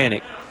don't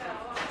panic.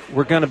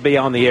 We're going to be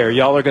on the air.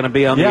 Y'all are going to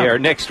be on the air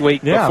next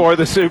week before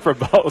the Super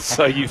Bowl,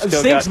 so you've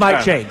still Things got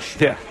might change.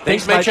 Yeah.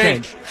 Things may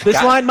change. This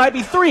line might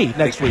be 3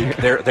 next week.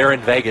 They're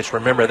in Vegas.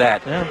 Remember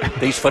that. Yeah.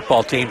 These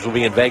football teams will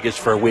be in Vegas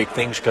for a week.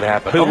 Things could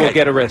happen. Who will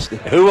get arrested?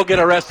 Who will get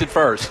arrested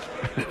first?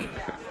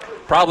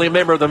 Probably a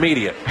member of the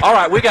media. All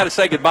right, we got to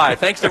say goodbye.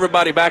 Thanks to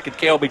everybody back at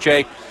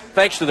KLBJ.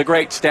 Thanks to the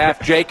great staff,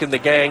 Jake and the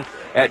gang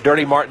at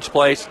Dirty Martin's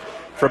Place.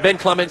 For Ben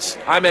Clements,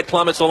 I'm Ed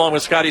Clements along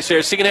with Scotty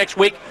Sayers. See you next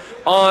week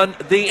on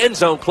the End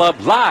Zone Club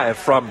live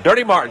from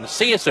Dirty Martin.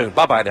 See you soon.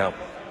 Bye-bye now.